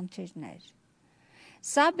առողջական խնդիրներ։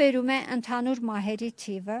 Սա բերում է ընդհանուր մահերի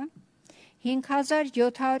թիվը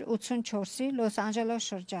 5784-ի Լոս Անջելես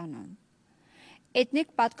շրջանում։ Էթնիկ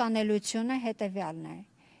պատկանելությունը հետևյալն է.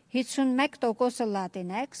 51%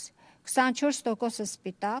 լատինեքս, 24%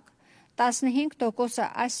 սպիտակ, 15%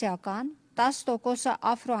 ասիական, 10%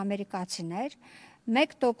 աֆրոամերիկացիներ,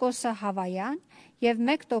 1% հավայան եւ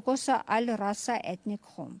 1% այլ ռասա էթնիկ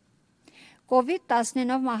խումբ։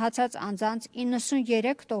 COVID-19-ով մահացած անձանց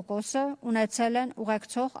 93%-ը ունեցել են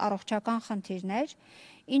ուղեկցող առողջական խնդիրներ,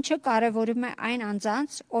 ինչը կարևորում է այն անձանց,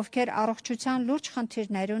 ովքեր առողջության լուրջ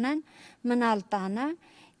խնդիրներ ունեն, մնալ տանը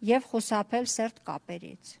եւ խուսափել սերտ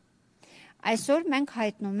կապերից։ Այսօր մենք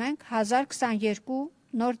հայտնում ենք 1022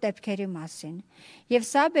 նոր դեպքերի մասին, եւ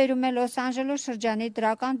սա բերում է Լոս Անջելես շրջանի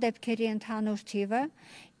դրական դեպքերի ընդհանուր թիվը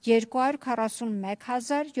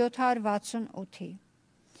 241768-ի։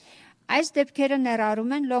 Այս դեպքերը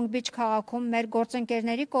ներառում են Լոնգ Բիչ քաղաքում մեր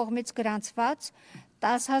գործընկերների կողմից գրանցված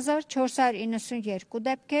 10492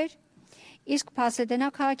 դեպքեր, իսկ Փասեդենա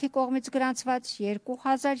քաղաքի կողմից գրանցված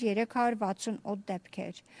 2368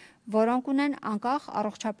 դեպքեր, որոնք ունեն անկախ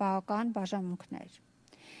առողջապահական բաժանմունքներ։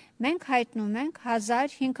 Մենք հայտնում ենք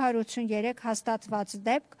 1583 հաստատված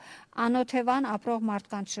դեպք անօթևան ապրող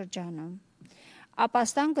մարդկանց շրջանում։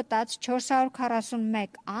 Ապաստան գտած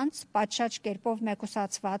 441 անձ պատշաճ կերպով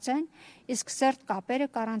մեկուսացված են, իսկ սերտ կապերը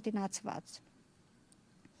կարանտինացված։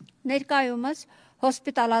 Ներկայումս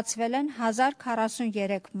հոսպիտալացվել են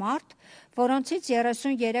 1043 մարդ, որոնցից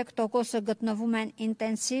 33%-ը գտնվում են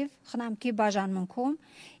ինտենսիվ խնամքի բաժանմունքում,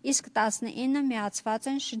 իսկ 19-ը միացված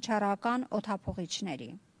են շնչառական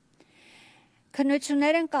օդափողիչների։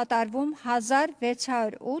 Քննություններ են կատարվում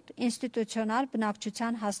 1608 ինստիտուցիոնալ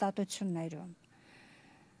բնակչության հաստատություններում։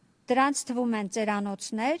 Դրանց թվում են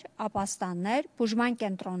ծերանոցներ, ապաստաններ, բուժման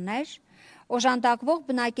կենտրոններ, օժանդակվող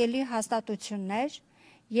բնակելի հաստատություններ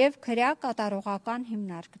եւ քրյա կատարողական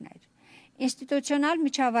հիմնարկներ։ Ինստիտուցիոնալ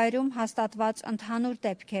միջավայրում հաստատված ընդհանուր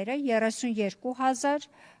դեպքերը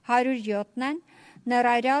 32107-ն են,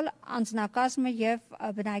 ներառյալ անձնակազմը եւ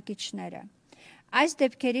բնակիչները։ Այս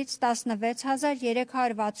դեպքերից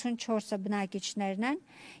 16364-ը բնակիչներն են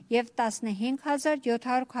եւ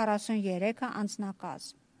 15743-ը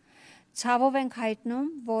անձնակազմ։ Ցավով ենք հայտնում,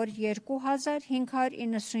 որ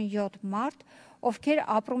 2597 մարդ, ովքեր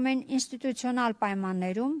ապրում են ինստիտուցիոնալ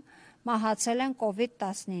պայմաններում, մահացել են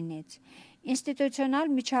COVID-19-ից։ Ինստիտուցիոնալ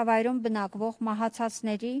միջավայրում բնակվող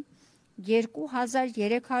մահացածների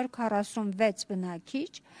 2346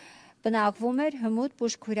 բնակիչ բնակվում էր հմուտ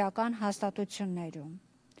բուժքույրական հաստատություններում։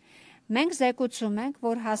 Մենք զեկուցում ենք,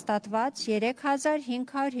 որ հաստատված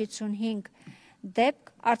 3555 դեպք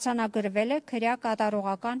արձանագրվել է քրյա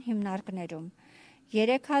կատարողական հիմնարկներում,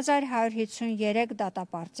 3153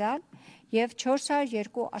 դատապարտյալ եւ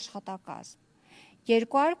 402 աշխատակազմ,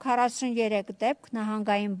 243 դեպք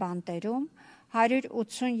նահանգային բանտերում,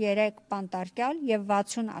 183 բանտարկյալ եւ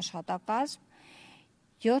 60 աշխատակազմ,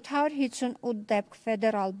 758 դեպք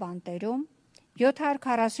ֆեդերալ բանտերում,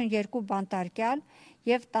 742 բանտարկյալ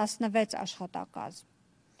եւ 16 աշխատակազմ,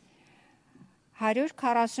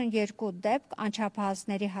 142 դեպք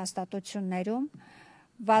անչափահասների հաստատություններում,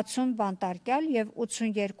 60 բանտարկյալ եւ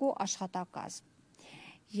 82 աշխատակազմ,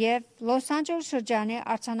 Եվ Լոս Անջելես շրջանի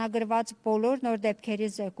արձանագրված բոլոր նոր դեպքերի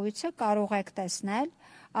զեկույցը կարող եք տեսնել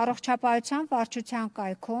առողջապահության վարչության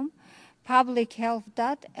կայքում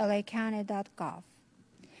publichealth.lacounty.gov.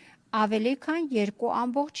 Ավելի քան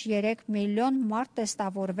 2.3 միլիոն մարդ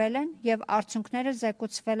տեստավորվել են եւ արդյունքները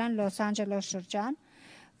զեկուցվել են Լոս Անջելես շրջան,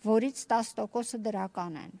 որից 10%-ը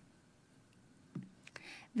դրական են։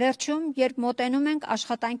 Վերջում, երբ մոտենում ենք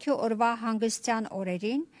աշխատանքի օրվա հանգստյան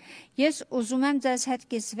օրերին, ես ուզում եմ ձեզ հետ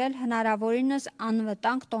կիսվել հնարավորինս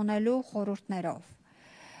անվտանգ տոնելու խորհուրդներով։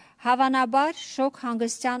 Հավանաբար շոկ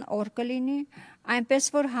հանգստյան օր կլինի, այնպես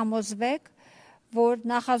որ համոզվեք, որ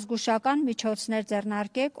նախազգուշական միջոցներ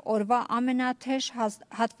ձեռնարկեք օրվա ամենաթեժ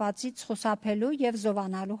հատվածից խուսափելու եւ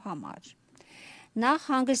զովանալու համար։ Նախ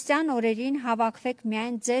հանգստյան օրերին հավաքվեք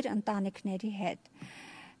միայն ձեր ընտանիքների հետ։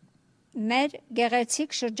 Մեր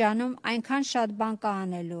գեղեցիկ շրջանում այնքան շատ բան կա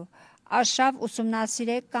անելու։ Արշավ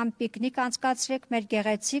ուսումնասիրեք կամ պիկնիկ անցկացրեք մեր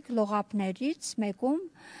գեղեցիկ լողափներից մեկում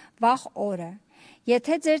վաղ օրը։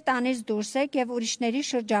 Եթե ձեր տանից դուրս եք եւ ուրիշների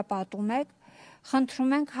շրջապատում եք,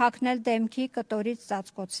 խնդրում ենք հագնել դեմքի կտորից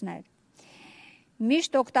ծածկոցներ։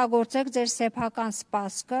 Միշտ օգտագործեք ձեր սեփական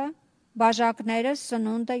սպասքը, բաժակները,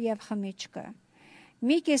 սնունդը եւ խմիչքը։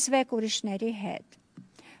 Մի կիսվեք ուրիշների հետ։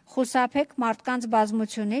 Խուսափեք մարդկանց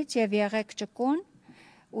բազմությունից եւ եղեք ճկուն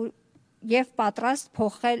եւ պատրաստ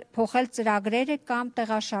փոխել ծրագրերը կամ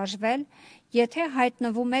տեղաշարժվել, եթե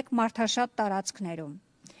հայտնվում եք մարդաշատ տարածքներում։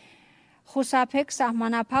 Խուսափեք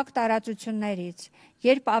սահմանափակ տարածություններից,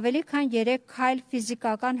 երբ ավելի քան 3 քայլ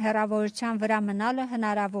ֆիզիկական հեռավորության վրա մնալը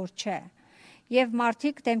հնարավոր չէ, եւ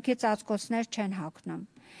մարդիկ դեմքի ծածկոցներ չեն հագնում։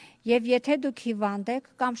 Եվ եթե դուք հիվանդ եք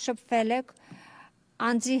կամ շփվել եք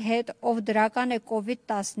անձի հետ, ով դրական է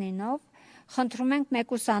COVID-19-ով, խնդրում ենք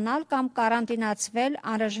մեկուսանալ կամ կարանտինացվել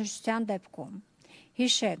անհրաժեշտության դեպքում։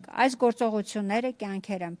 Հիշեք, այս գործողությունները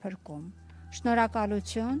կյանքեր են փրկում։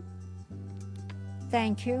 Շնորհակալություն.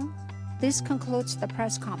 Thank you. This concludes the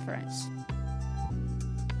press conference.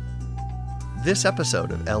 This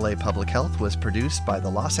episode of LA Public Health was produced by the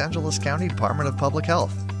Los Angeles County Department of Public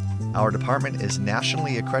Health. Our department is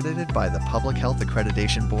nationally accredited by the Public Health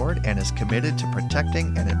Accreditation Board and is committed to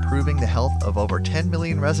protecting and improving the health of over 10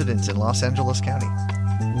 million residents in Los Angeles County.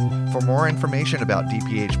 For more information about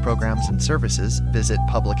DPH programs and services, visit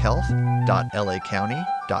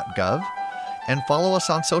publichealth.lacounty.gov and follow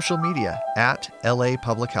us on social media at LA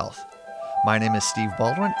Public Health. My name is Steve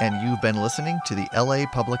Baldwin, and you've been listening to the LA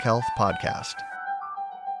Public Health Podcast.